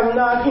 you have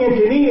not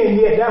entered in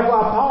yet. That's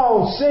why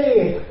Paul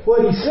said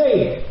what he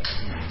said.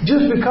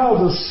 Just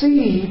because a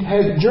seed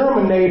has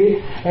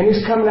germinated and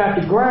it's coming out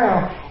the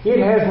ground,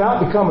 it has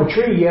not become a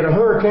tree yet. A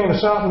hurricane or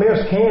something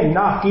else can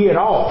knock it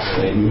off.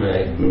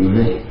 Right.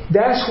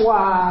 That's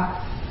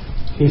why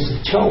it's a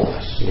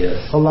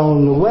choice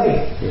along the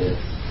way. Yes.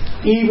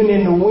 Even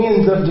in the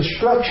winds of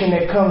destruction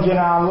that comes in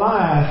our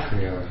life,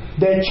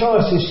 that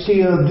choice is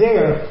still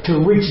there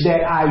to reach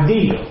that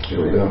ideal.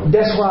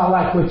 That's why I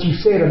like what you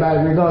said about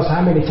it, regardless of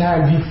how many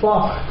times you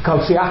fall.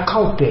 Because see, I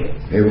caught that.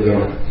 There we go.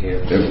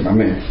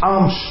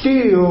 I'm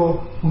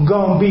still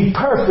gonna be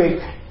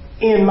perfect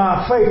in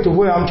my faith to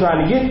where I'm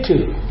trying to get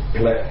to.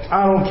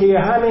 I don't care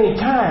how many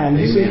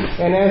times. You see,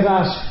 and as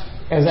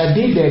I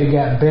did that, it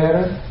got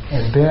better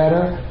and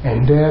better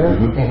and better,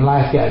 and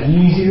life got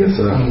easier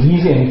and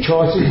easier, and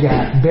choices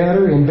got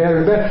better and better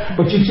and better.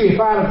 But you see, if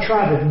I'd have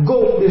tried to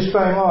go this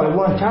thing all at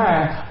one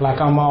time,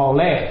 like I'm all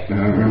that,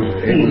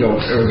 here we go.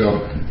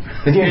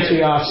 then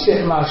see, I'll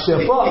set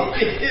myself up.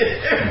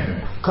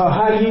 Because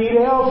how do you eat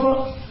an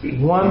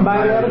elephant? One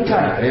bite at a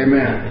time.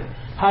 Amen.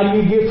 How do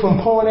you get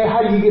from point A?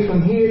 How do you get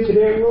from here to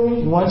that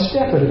room? One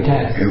step at a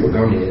time. Here we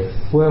go.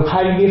 Well,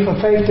 how do you get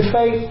from faith to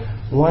faith?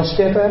 One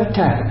step at a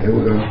time. Here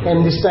we go.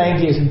 And this thing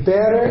gets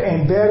better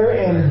and better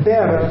and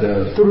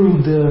better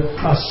through the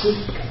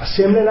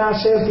assembling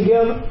ourselves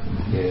together,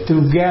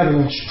 through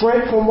gathering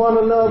strength from one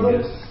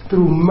another,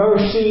 through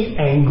mercy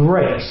and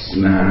grace.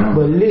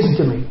 But listen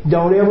to me.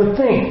 Don't ever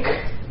think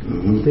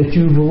that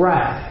you've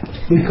arrived.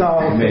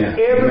 Because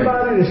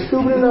everybody that's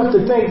stupid enough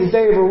to think that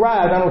they've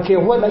arrived, I don't care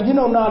what. Now, you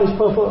know knowledge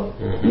puff up?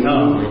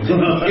 No.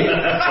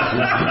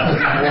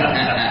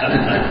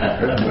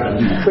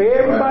 For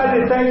everybody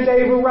that thinks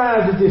they've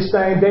arrived at this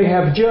thing, they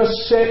have just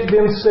set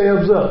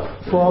themselves up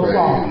for a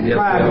fall.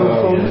 Pride goes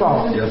for the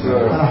fall. Yes,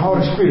 sir. And the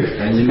Holy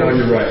Spirit. And you know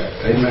you're right.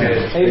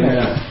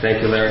 Amen. Thank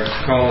you, Larry.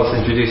 Carlos,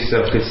 introduce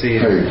yourself. Good to see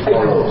you. Hey,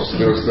 Carlos.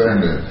 Still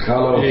standing.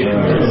 Carlos. Hey,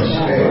 good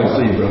to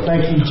see you, bro.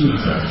 Thank you,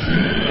 Jesus.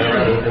 All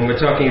right. And we're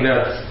talking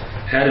about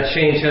how to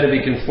change, how to be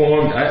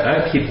conformed.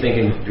 I keep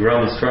thinking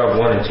Romans 12,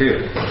 1 and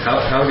 2.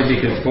 How to be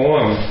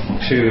conformed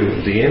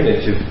to the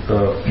image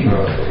of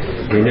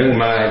renewing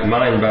my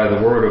mind by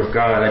the word of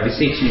God. I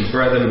beseech you,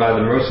 brethren, by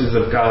the mercies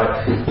of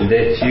God,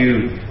 that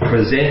you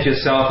present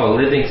yourself a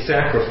living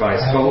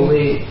sacrifice,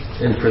 holy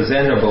and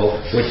presentable,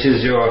 which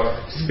is your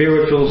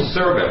spiritual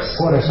service.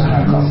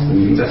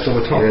 That's what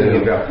we're talking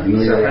about.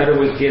 So how do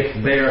we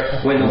get there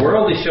when the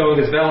world is showing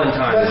us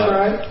Valentine's love?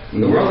 Right.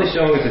 The world is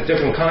showing us a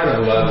different kind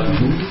of love,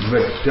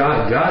 but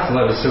God's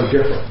love is so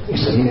different.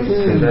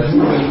 And that's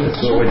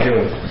what we're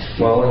doing.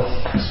 Well,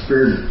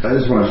 Spirit, I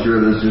just want to share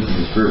this. Just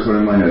the Spirit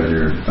put in my head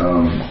here.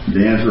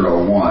 The answer to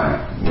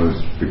why was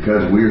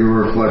because we who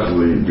are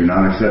fleshly do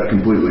not accept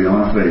completely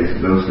on faith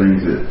those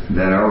things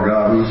that our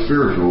God who is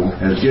spiritual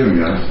has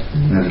given us,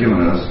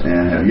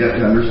 and have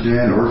yet to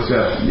understand or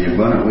accept the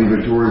abundantly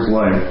victorious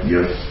life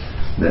gift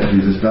that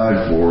Jesus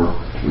died for.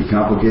 We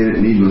complicate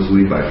it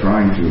needlessly by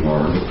trying too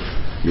hard.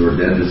 You are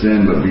dead to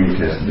sin, but being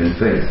tested in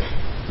faith.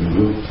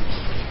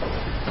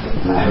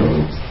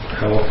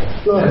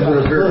 That's what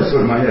the Spirit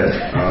put in my head.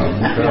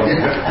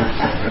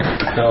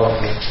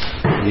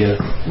 Yes.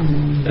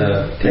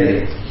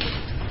 Teddy.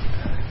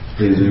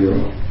 3-0.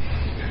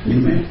 You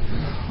man.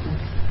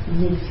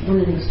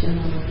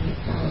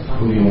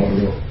 Who you want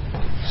to go?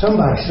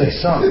 Somebody say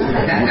something. I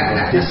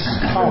was just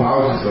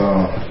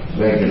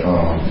thinking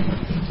about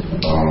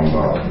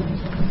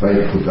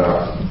faith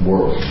without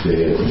works is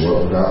dead, and work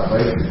without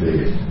faith is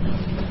dead.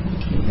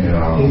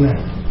 Amen.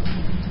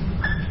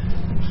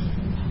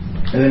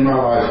 And in my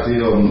life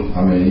still,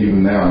 I mean,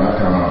 even now, and I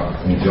kind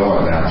of enjoy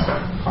it now,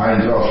 I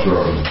enjoy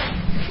struggling.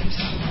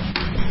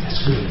 That's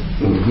good.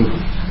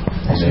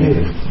 That's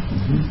good.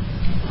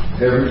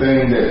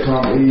 Everything that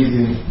comes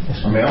easy,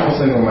 I mean, I'm a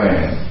single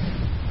man.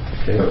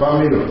 If I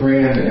meet a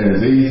friend and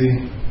it's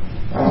easy,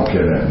 I don't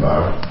care nothing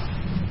about it.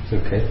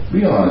 Okay.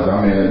 Be honest,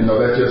 I mean,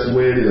 that's just the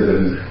way it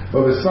is.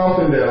 But if it's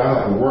something that I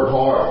have to work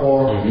hard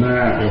for,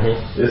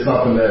 it's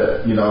something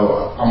that, I'm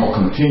going to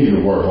continue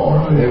to work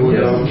hard for. And I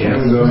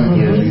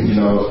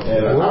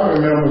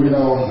remember, in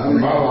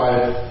my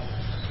life,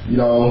 and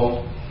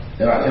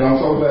I'm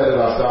so glad that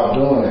I stopped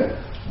doing it.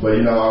 But,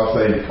 I'll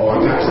say, I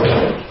got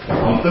something.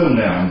 I'm through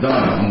now. I'm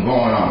done. I'm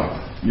going on.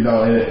 you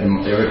know,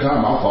 and every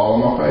time I fall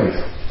on my face.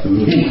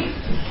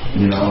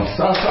 You know,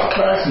 so I stopped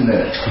practicing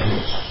that.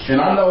 And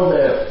I know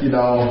that, you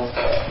know,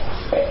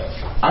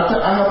 I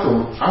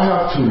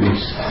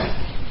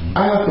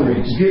have to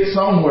get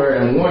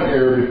somewhere in one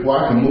area before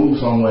I can move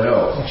somewhere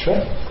else. That's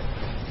right.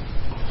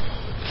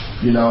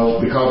 You know,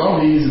 because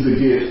I'm easy to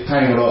get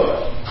tangled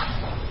up.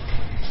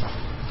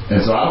 And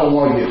so I don't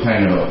want to get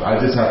tangled up. I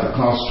just have to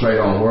concentrate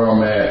on where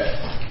I'm at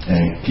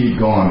and keep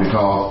going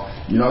because,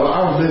 you know,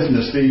 I was listening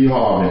to Steve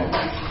Harvey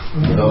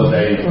the other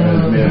day in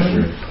his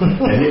ministry,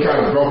 and he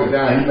kind of broke it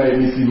down. He made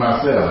me see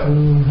myself.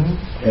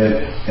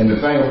 And the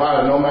thing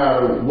about it, no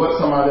matter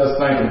what somebody else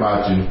think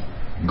about you,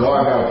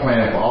 God got a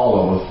plan for all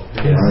of us.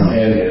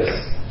 And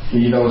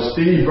you know,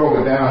 Steve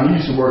broke it down. He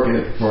used to work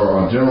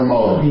for General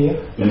Motors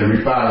in the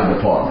refining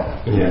department.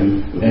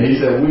 And he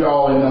said, we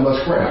all in number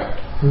scrap.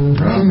 But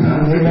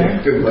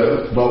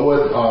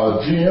what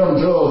GM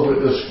does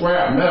with the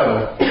scrap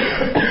metal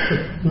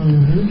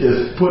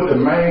is put the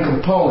main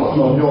component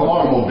of your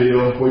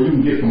automobile where you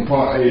can get from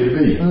point A to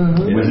B,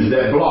 which is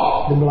that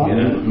block.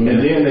 And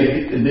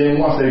then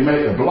once they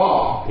make the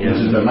block, which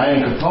is the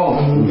main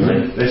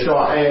component, they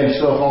start adding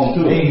stuff on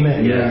to it.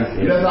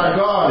 That's how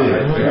God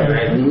is.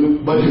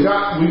 But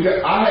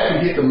I had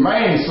to get the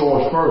main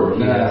source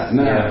first.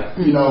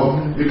 You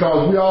know,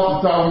 because we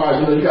often talk about,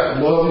 you know, you got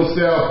to love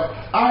yourself.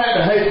 I had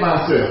to hate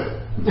myself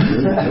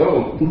in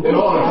order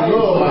to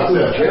love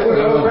myself.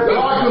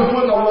 God couldn't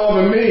put no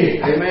love in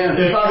me if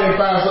I didn't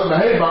find something to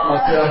hate about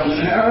myself.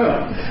 You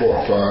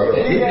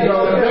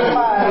know,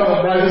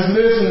 I just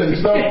listen and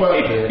stuff,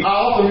 but I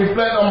often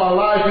reflect on my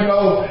life, you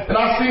know, and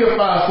I still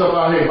find stuff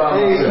I hate about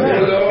myself.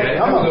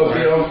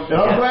 And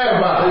I'm glad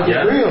about it.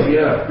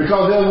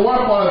 Because there was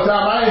one point in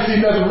time I didn't see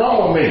nothing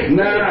wrong with me.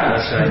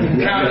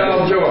 Count it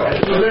all joy.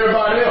 It was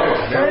everybody else.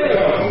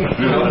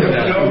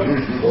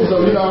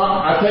 So, you know,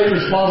 I take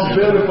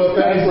responsibility for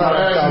things I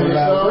actually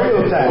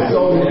stuff.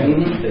 So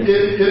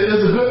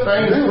it's a good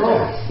thing to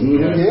grow.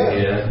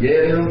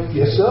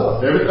 Yes, sir.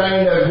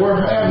 Everything that's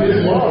worth having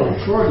is worth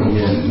shortening.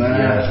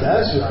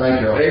 That's right.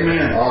 Thank you.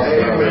 Amen.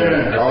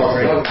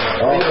 Awesome.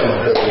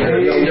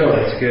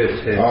 That's good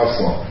too.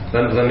 Awesome.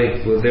 Let me.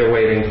 They're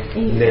waiting.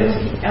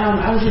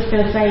 I was just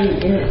going to say,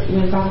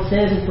 when Paul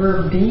says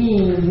we're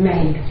being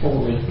made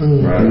holy.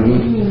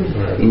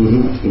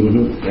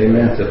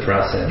 Amen. It's a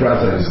process.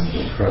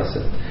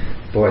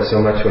 Boy, so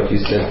much what you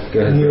said.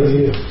 Go ahead.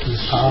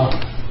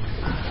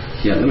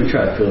 Let me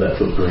try to fill that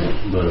footprint.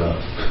 But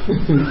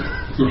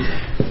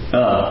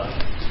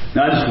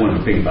now I just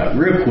wanted to piggyback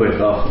real quick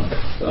off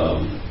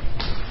of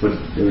what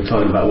they were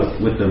talking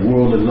about with the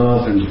world of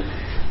love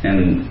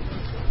and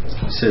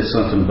said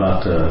something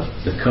about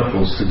the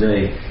couples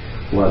today,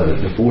 why the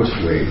divorce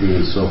rate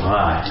being so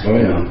high.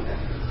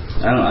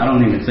 I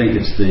don't even think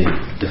it's the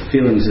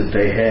feelings that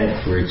they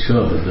had for each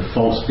other, the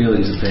false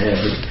feelings that they had,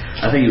 but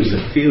I think it was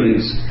the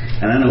feelings,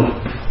 and I know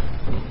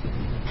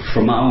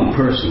from my own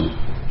personal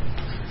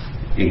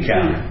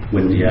encounter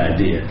with the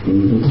idea,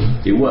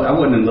 I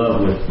wasn't in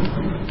love with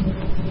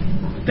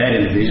that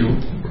individual.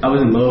 I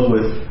was in love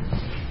with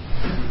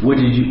what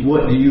do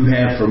you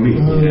have for me?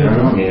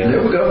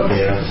 There we go.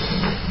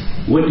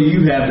 What do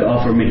you have to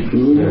offer me?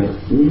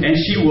 And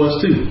she was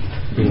too.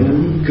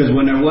 Because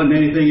when there wasn't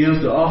anything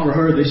else to offer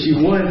her that she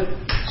wanted,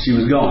 she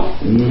was gone.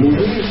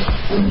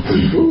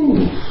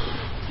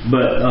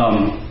 But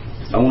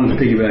I wanted to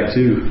piggyback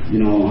too,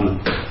 you know,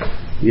 on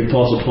the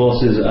Apostle Paul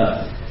says,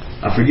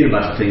 I forget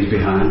about the things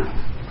behind.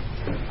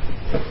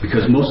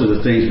 Because most of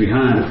the things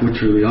behind, if we're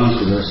truly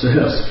honest with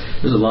ourselves,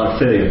 there's a lot of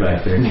failure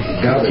back there.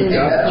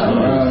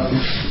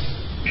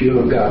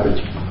 Pure garbage.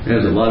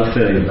 There's a lot of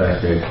failure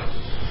back there.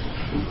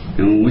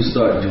 And when we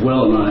start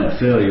dwelling on that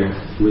failure,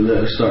 we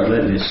start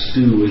letting it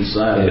stew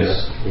inside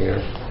us.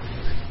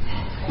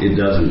 It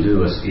doesn't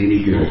do us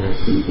any good.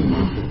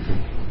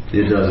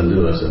 It doesn't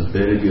do us a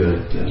bit of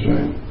good. That's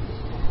right.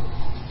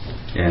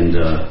 And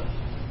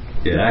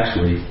it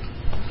actually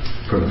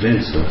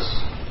prevents us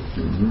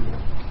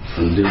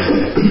from doing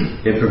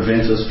it. It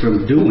prevents us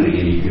from doing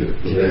any good.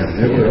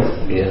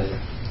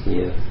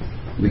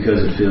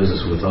 Because it fills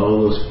us with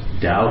all those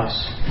doubts,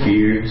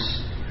 fears,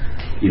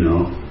 you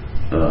know,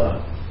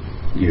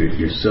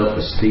 your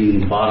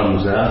self-esteem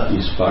bottoms out,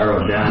 you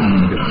spiral down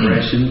into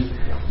depression.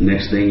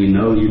 Next thing you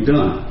know, you're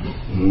done.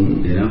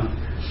 You know?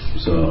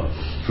 So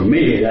for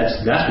me,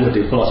 that's what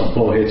the Apostle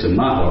Paul hits in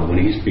my heart when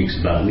he speaks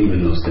about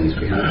leaving those things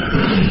behind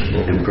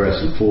and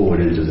pressing forward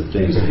into the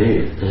things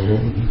ahead.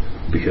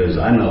 Because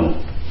I know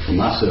for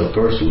myself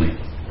personally,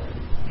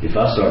 if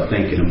I start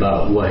thinking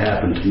about what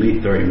happened to me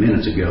 30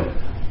 minutes ago,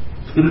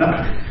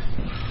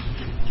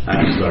 I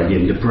can start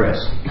getting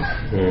depressed.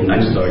 I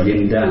can start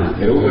getting down.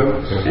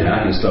 And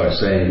I can start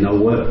saying, you know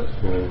what?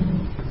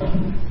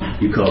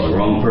 You called the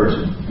wrong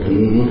person.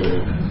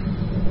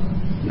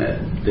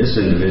 This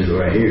individual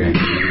right here,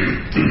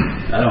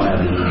 I don't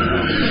have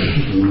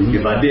no.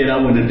 If I did, I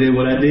wouldn't have did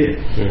what I did.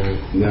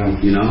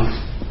 You know?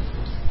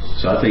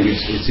 So I think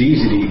it's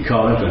easy to get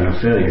caught up in our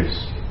failures.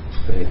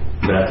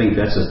 But I think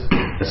that's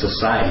a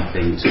society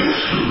thing too.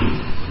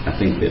 I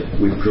think that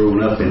we've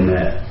grown up in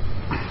that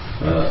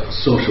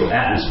social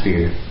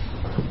atmosphere.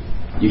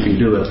 You can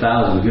do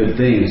 1,000 good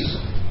things,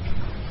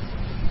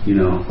 you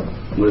know,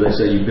 where they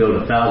say you build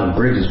 1,000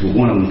 bridges, but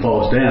one of them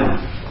falls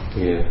down.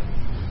 Yeah.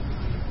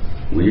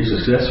 Well, your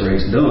success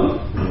rate's done.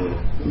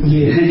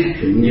 Yeah.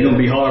 You're going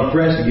to be hard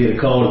pressed to get a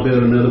call to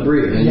build another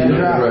bridge. That's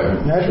right.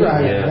 That's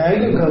right. Yeah. There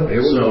you go.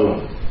 So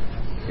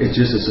it's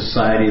just a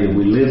society that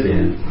we live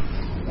in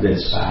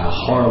that's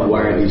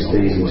hardwired these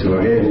things into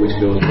our head, which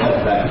goes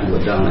right back to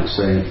what Dominic's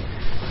saying,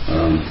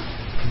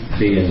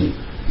 being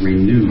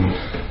renewed.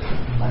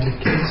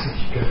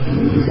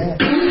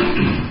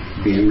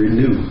 Being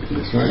renewed.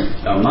 That's right.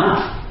 Our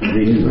mind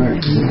renewed.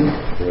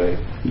 Right.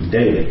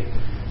 Daily.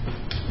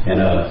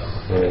 And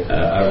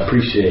I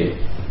appreciate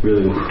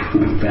really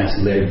where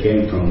Pastor Larry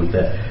came from with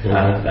that.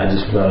 I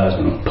just thought I was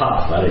going to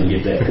pop if I didn't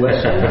get that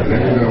question.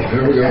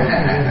 Here we go.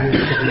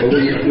 Well,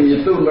 when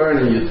you're through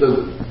learning, you're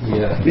through.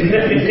 Yeah.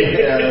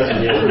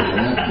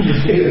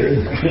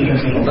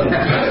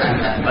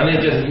 I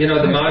mean, just, you know,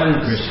 the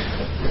modern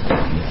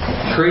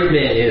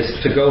treatment is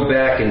to go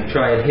back and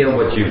try and heal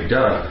what you've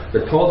done.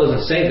 But Paul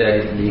doesn't say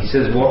that. He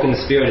says, walk in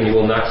the Spirit and you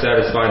will not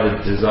satisfy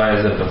the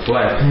desires of the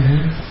flesh.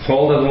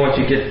 Paul doesn't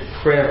want you to get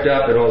cramped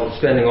up and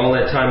spending all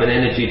that time and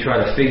energy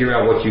trying to figure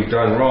out what you've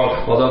done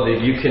wrong. Although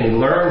you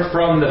can learn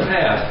from the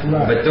past,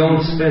 but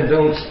don't spend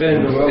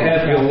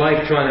half your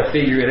life trying to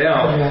figure it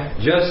out.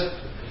 Just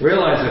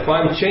realize if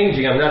I'm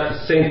changing, I'm not the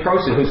same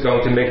person who's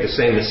going to make the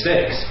same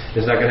mistakes.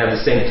 Is not going to have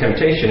the same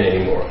temptation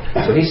anymore.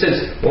 So he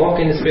says, walk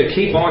in the Spirit,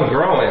 keep on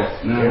growing,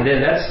 and then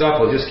that stuff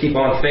will just keep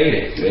on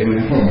fading.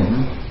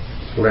 Amen.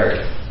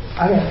 Right.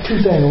 I got two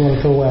things I want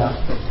to throw out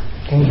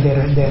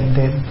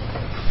that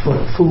for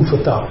food for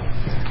thought.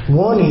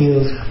 One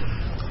is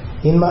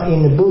in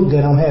the book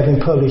that I'm having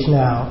published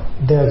now,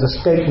 there's a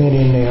statement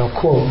in there, a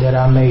quote that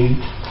I made,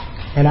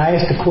 and I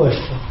asked the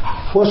question: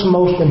 what's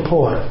most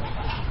important?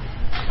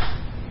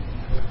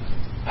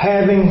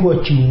 Having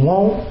what you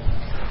want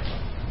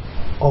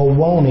or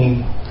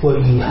wanting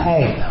what you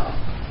have?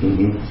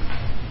 And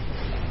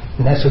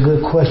that's a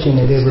good question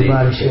that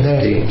everybody should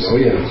ask. Oh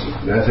yes,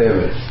 that's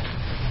heavy.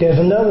 There's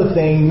another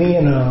thing. Me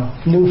and a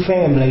new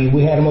family,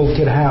 we had them over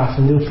to the house.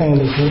 A new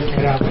family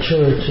at our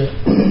church,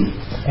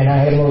 and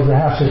I had them over to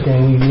the house. And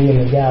me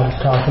and the guy was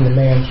talking, the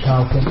man was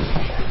talking,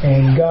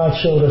 and God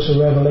showed us a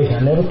revelation.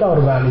 I never thought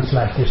about this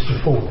like this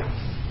before.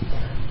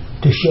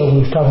 To show,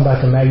 we was talking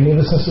about the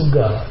magnificence of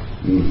God.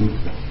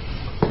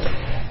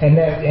 And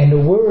the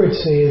word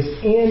says,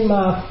 in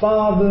my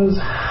Father's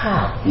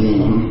house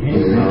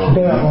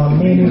there are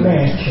many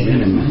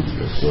mansions.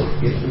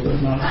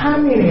 How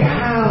many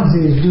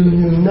houses do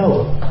you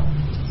know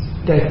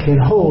that can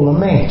hold a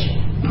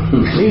mansion?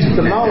 These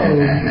alone,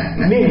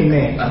 many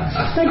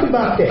mansions. Think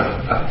about that.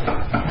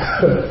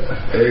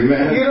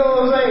 Amen. You know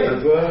what I'm saying?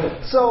 That's right.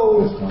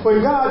 So when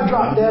God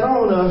dropped that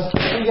on us,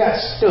 we got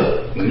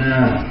stuck.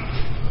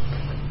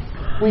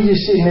 We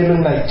just sitting there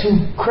looking like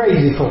two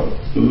crazy folks.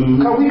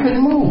 Because we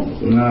couldn't move.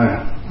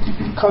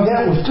 Because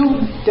that was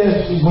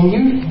when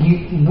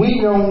we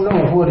don't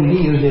know what it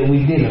is that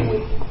we're dealing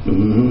with.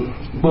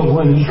 But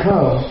when he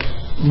comes,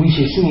 we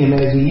should see him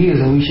as he is,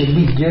 and we should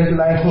be just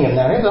like him.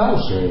 Now that's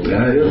awesome.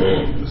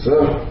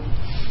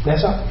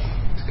 That's all.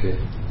 That's good.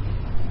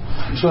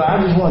 So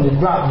I just wanted to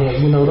drop that,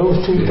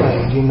 those two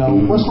things,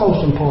 what's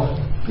most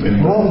important?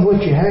 Wanting what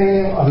you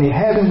have,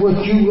 having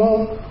what you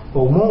want,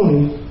 or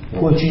wanting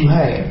what you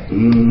have.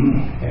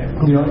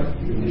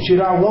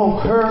 Should I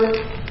want her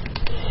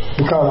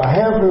because I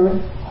have her,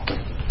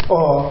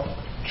 or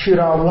should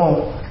I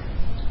want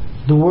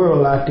the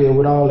world out there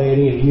with all that in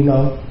it?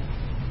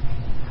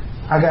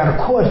 I got a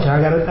question.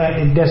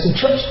 That's a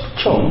choice.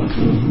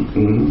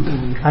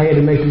 I had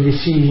to make a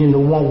decision to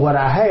want what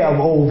I have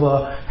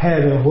over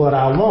having what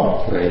I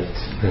want. Right.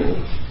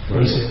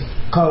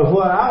 Because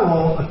what I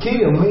want will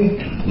kill me.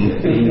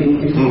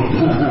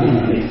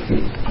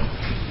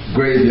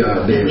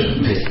 Graveyard dead.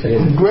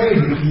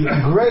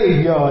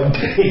 Graveyard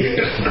dead.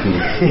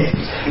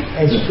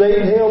 And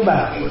straight hell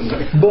bound.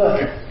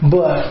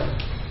 But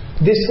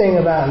this thing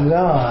about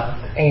God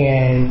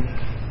and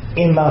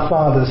in my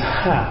Father's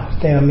house,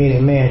 there are many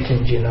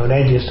mansions,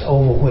 that just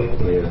overwhelmed.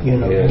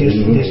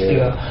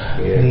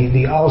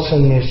 The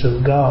awesomeness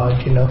of God,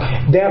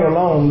 that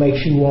alone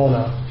makes you want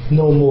to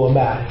know more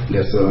about it.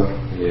 Yes, sir.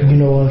 Yeah. You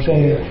know what I'm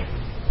saying?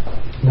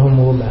 Know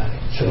more about it.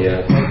 So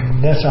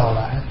that's all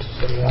I have to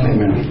say. I don't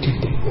want to get too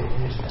deep into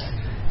this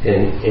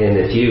thing. And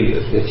if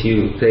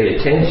you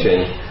pay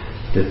attention,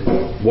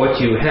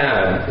 what you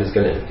have is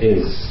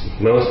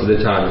most of the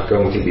time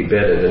going to be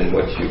better than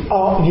what you.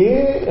 Oh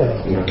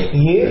yeah.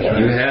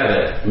 You have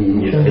it,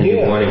 and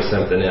you're wanting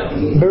something else.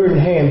 Bird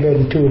in hand,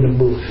 better than two in the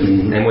bush.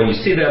 And when you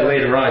see that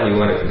later on, you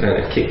want to kind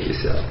of kick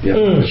yourself.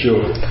 Yeah, for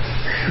sure.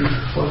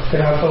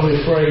 Can I throw this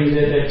phrase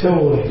at that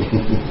toy?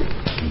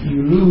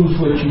 You lose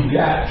what you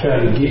got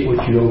trying to get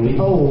what you don't need.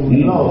 Oh,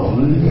 no.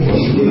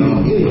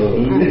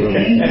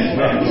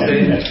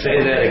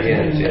 Say that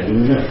again,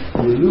 Jim.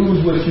 You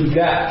lose what you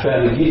got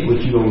trying to get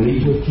what you don't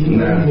need. What you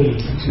don't need.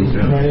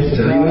 That's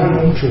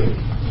the truth.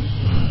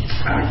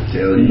 I can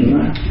tell you.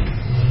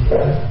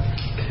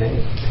 Okay.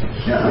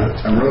 Yeah,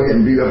 I'm really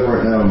getting beat up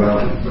right now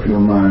about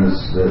reminding us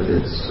that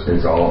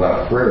it's all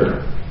about prayer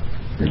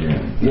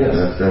again. Yes.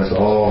 That's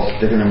all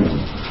sticking in.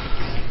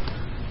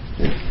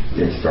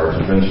 It starts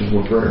and finishes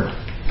with prayer.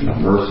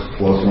 First,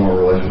 close in our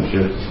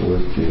relationships with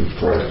Jesus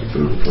Christ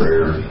through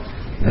prayer,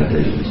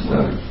 meditation, and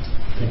study.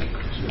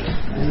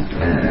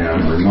 And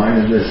I'm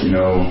reminded that,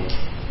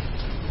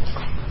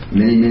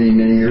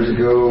 many years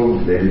ago,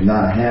 they did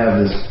not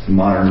have this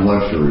modern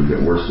luxury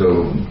that we're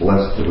so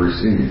blessed to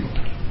receive.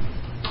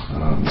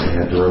 They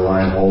had to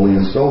rely wholly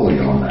and solely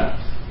on that.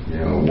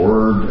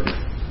 Word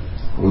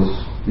was,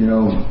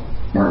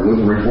 Martin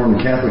Luther reformed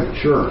the Catholic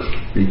Church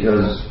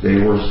because they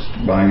were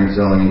buying and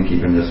selling and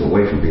keeping this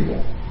away from people.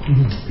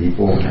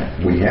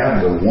 We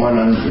have the one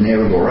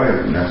inalienable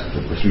right, and that's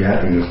to pursue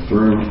happiness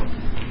through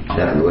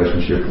that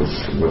relationship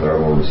with our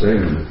Lord and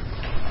Savior.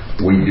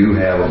 We do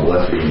have a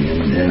blessing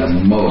in a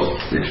most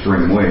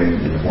extreme way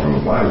in the form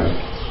of the Bible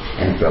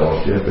and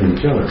fellowship and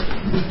each other.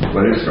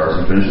 But it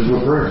starts and finishes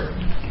with prayer.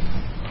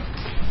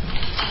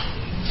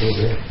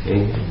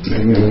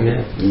 Amen.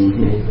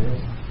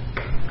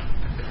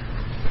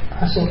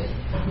 I said,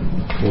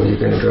 Where are you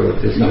going to go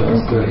with this? No,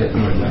 go ahead.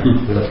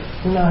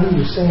 no, he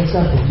was saying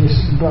something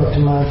just brought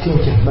to my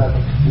attention about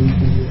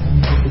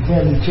the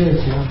Catholic Church.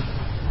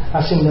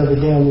 I seen the other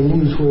day on the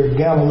news where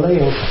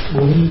Galileo,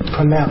 when he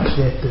pronounced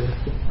that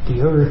the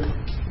earth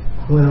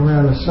went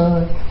around the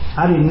sun,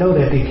 I didn't know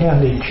that the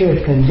Catholic Church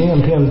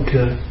condemned him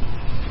to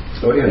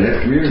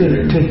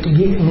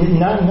get,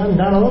 not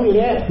only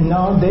that,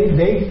 no, they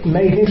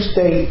made him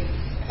stay,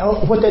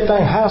 what that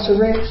thing, house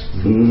arrest,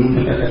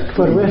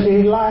 for the rest of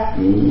his life.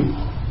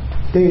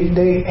 They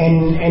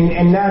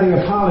now they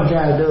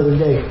apologized the other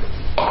day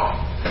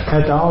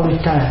after all this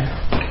time.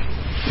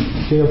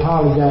 They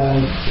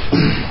apologized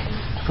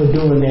for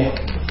doing that,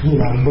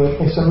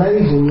 but it's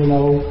amazing,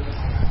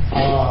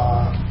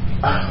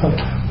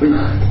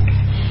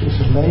 it's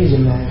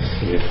amazing, man.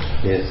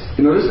 Yes.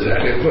 This is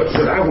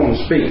what I want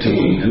to speak to.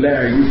 And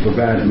Larry, you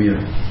provided me a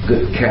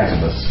good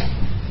catalyst,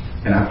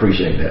 and I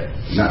appreciate that.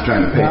 Not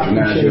trying to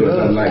patronize you or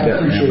something like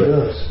that, man.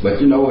 But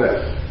you know what?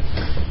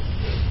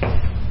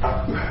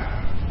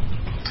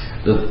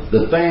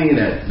 The thing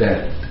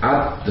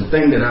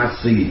that I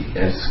see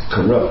as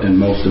corrupt in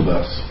most of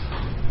us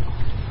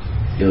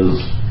is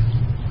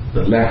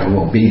the lack of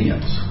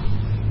obedience.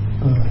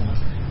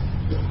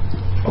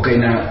 Okay,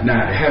 now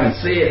having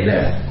said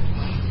that,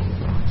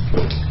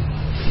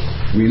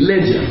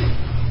 religion.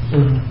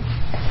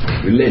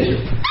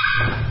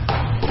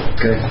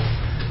 Okay,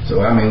 so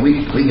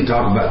we can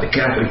talk about the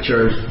Catholic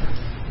Church,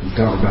 we can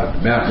talk about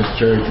the Baptist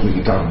Church, we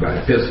can talk about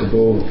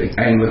Episcopal, the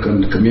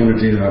Anglican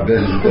community, because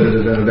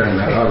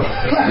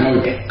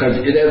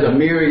there's a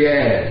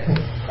myriad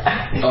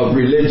of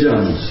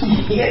religions.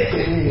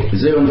 You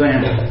see what I'm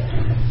saying?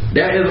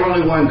 There is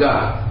only one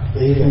God.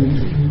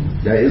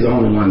 There is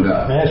only one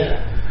God.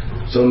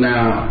 So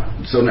now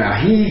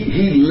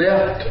he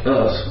left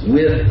us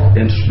with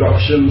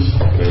instructions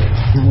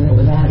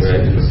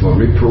for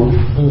reproof.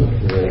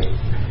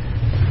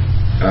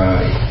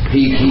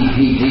 He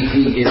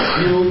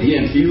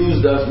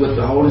infused us with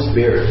the Holy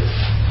Spirit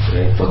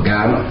for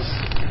guidance,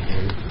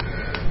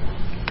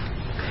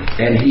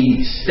 and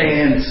he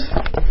stands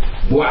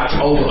watch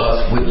over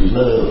us with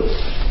love.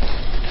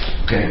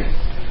 Okay,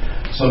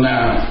 so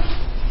now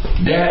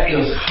there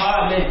is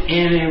hardly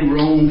any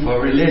room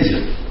for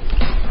religion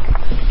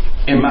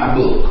in my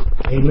book.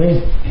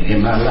 Amen.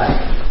 In my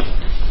life.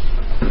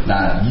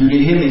 Now, you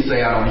didn't hear me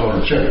say I don't go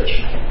to church.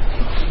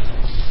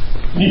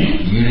 You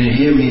didn't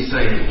hear me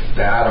say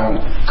that I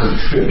don't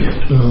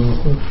contribute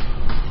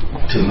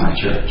to my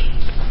church.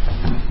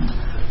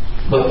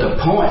 But the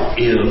point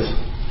is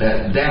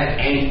that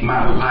ain't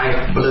my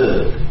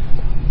lifeblood.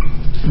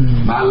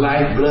 My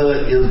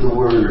lifeblood is the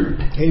Word.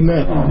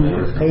 Amen.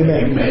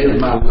 Amen. It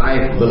is my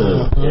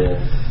lifeblood.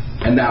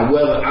 And now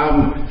whether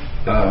I'm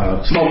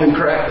smoking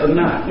crack or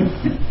not,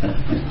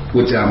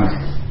 which I'm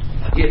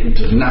getting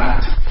to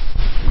not.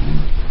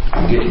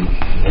 I'm getting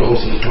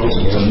closer and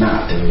closer to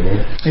not.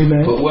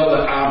 Amen. But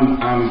whether I'm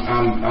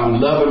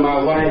loving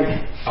my wife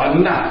or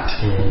not,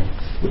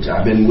 which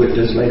I've been with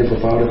this lady for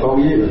 44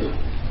 years,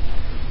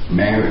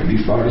 married be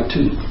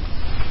 42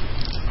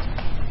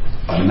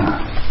 or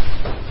not.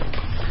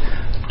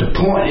 The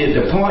point is,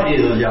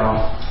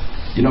 y'all,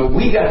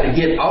 we got to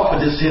get off of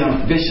this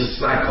vicious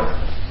cycle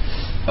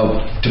of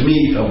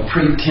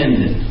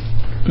pretending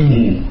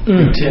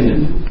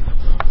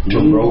to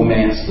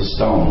romance the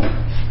stone.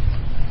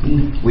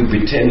 We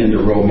pretending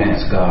to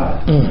romance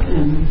God.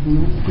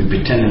 We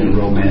pretending to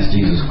romance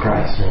Jesus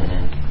Christ,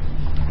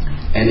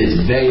 and it's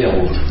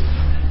veiled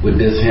with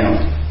this hymn.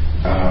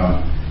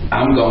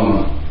 I'm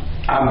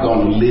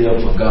gonna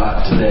live for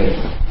God today.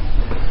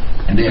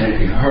 and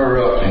then you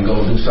hurry up and go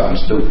do something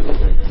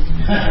stupid.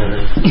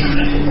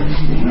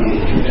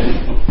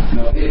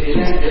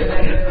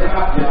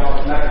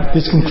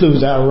 This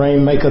concludes our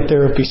Rainmaker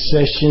therapy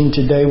session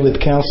today with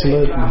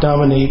Counselor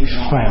Dominique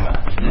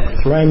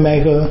Flamer.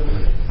 Rainmaker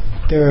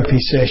therapy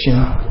session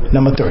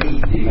number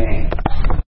 3.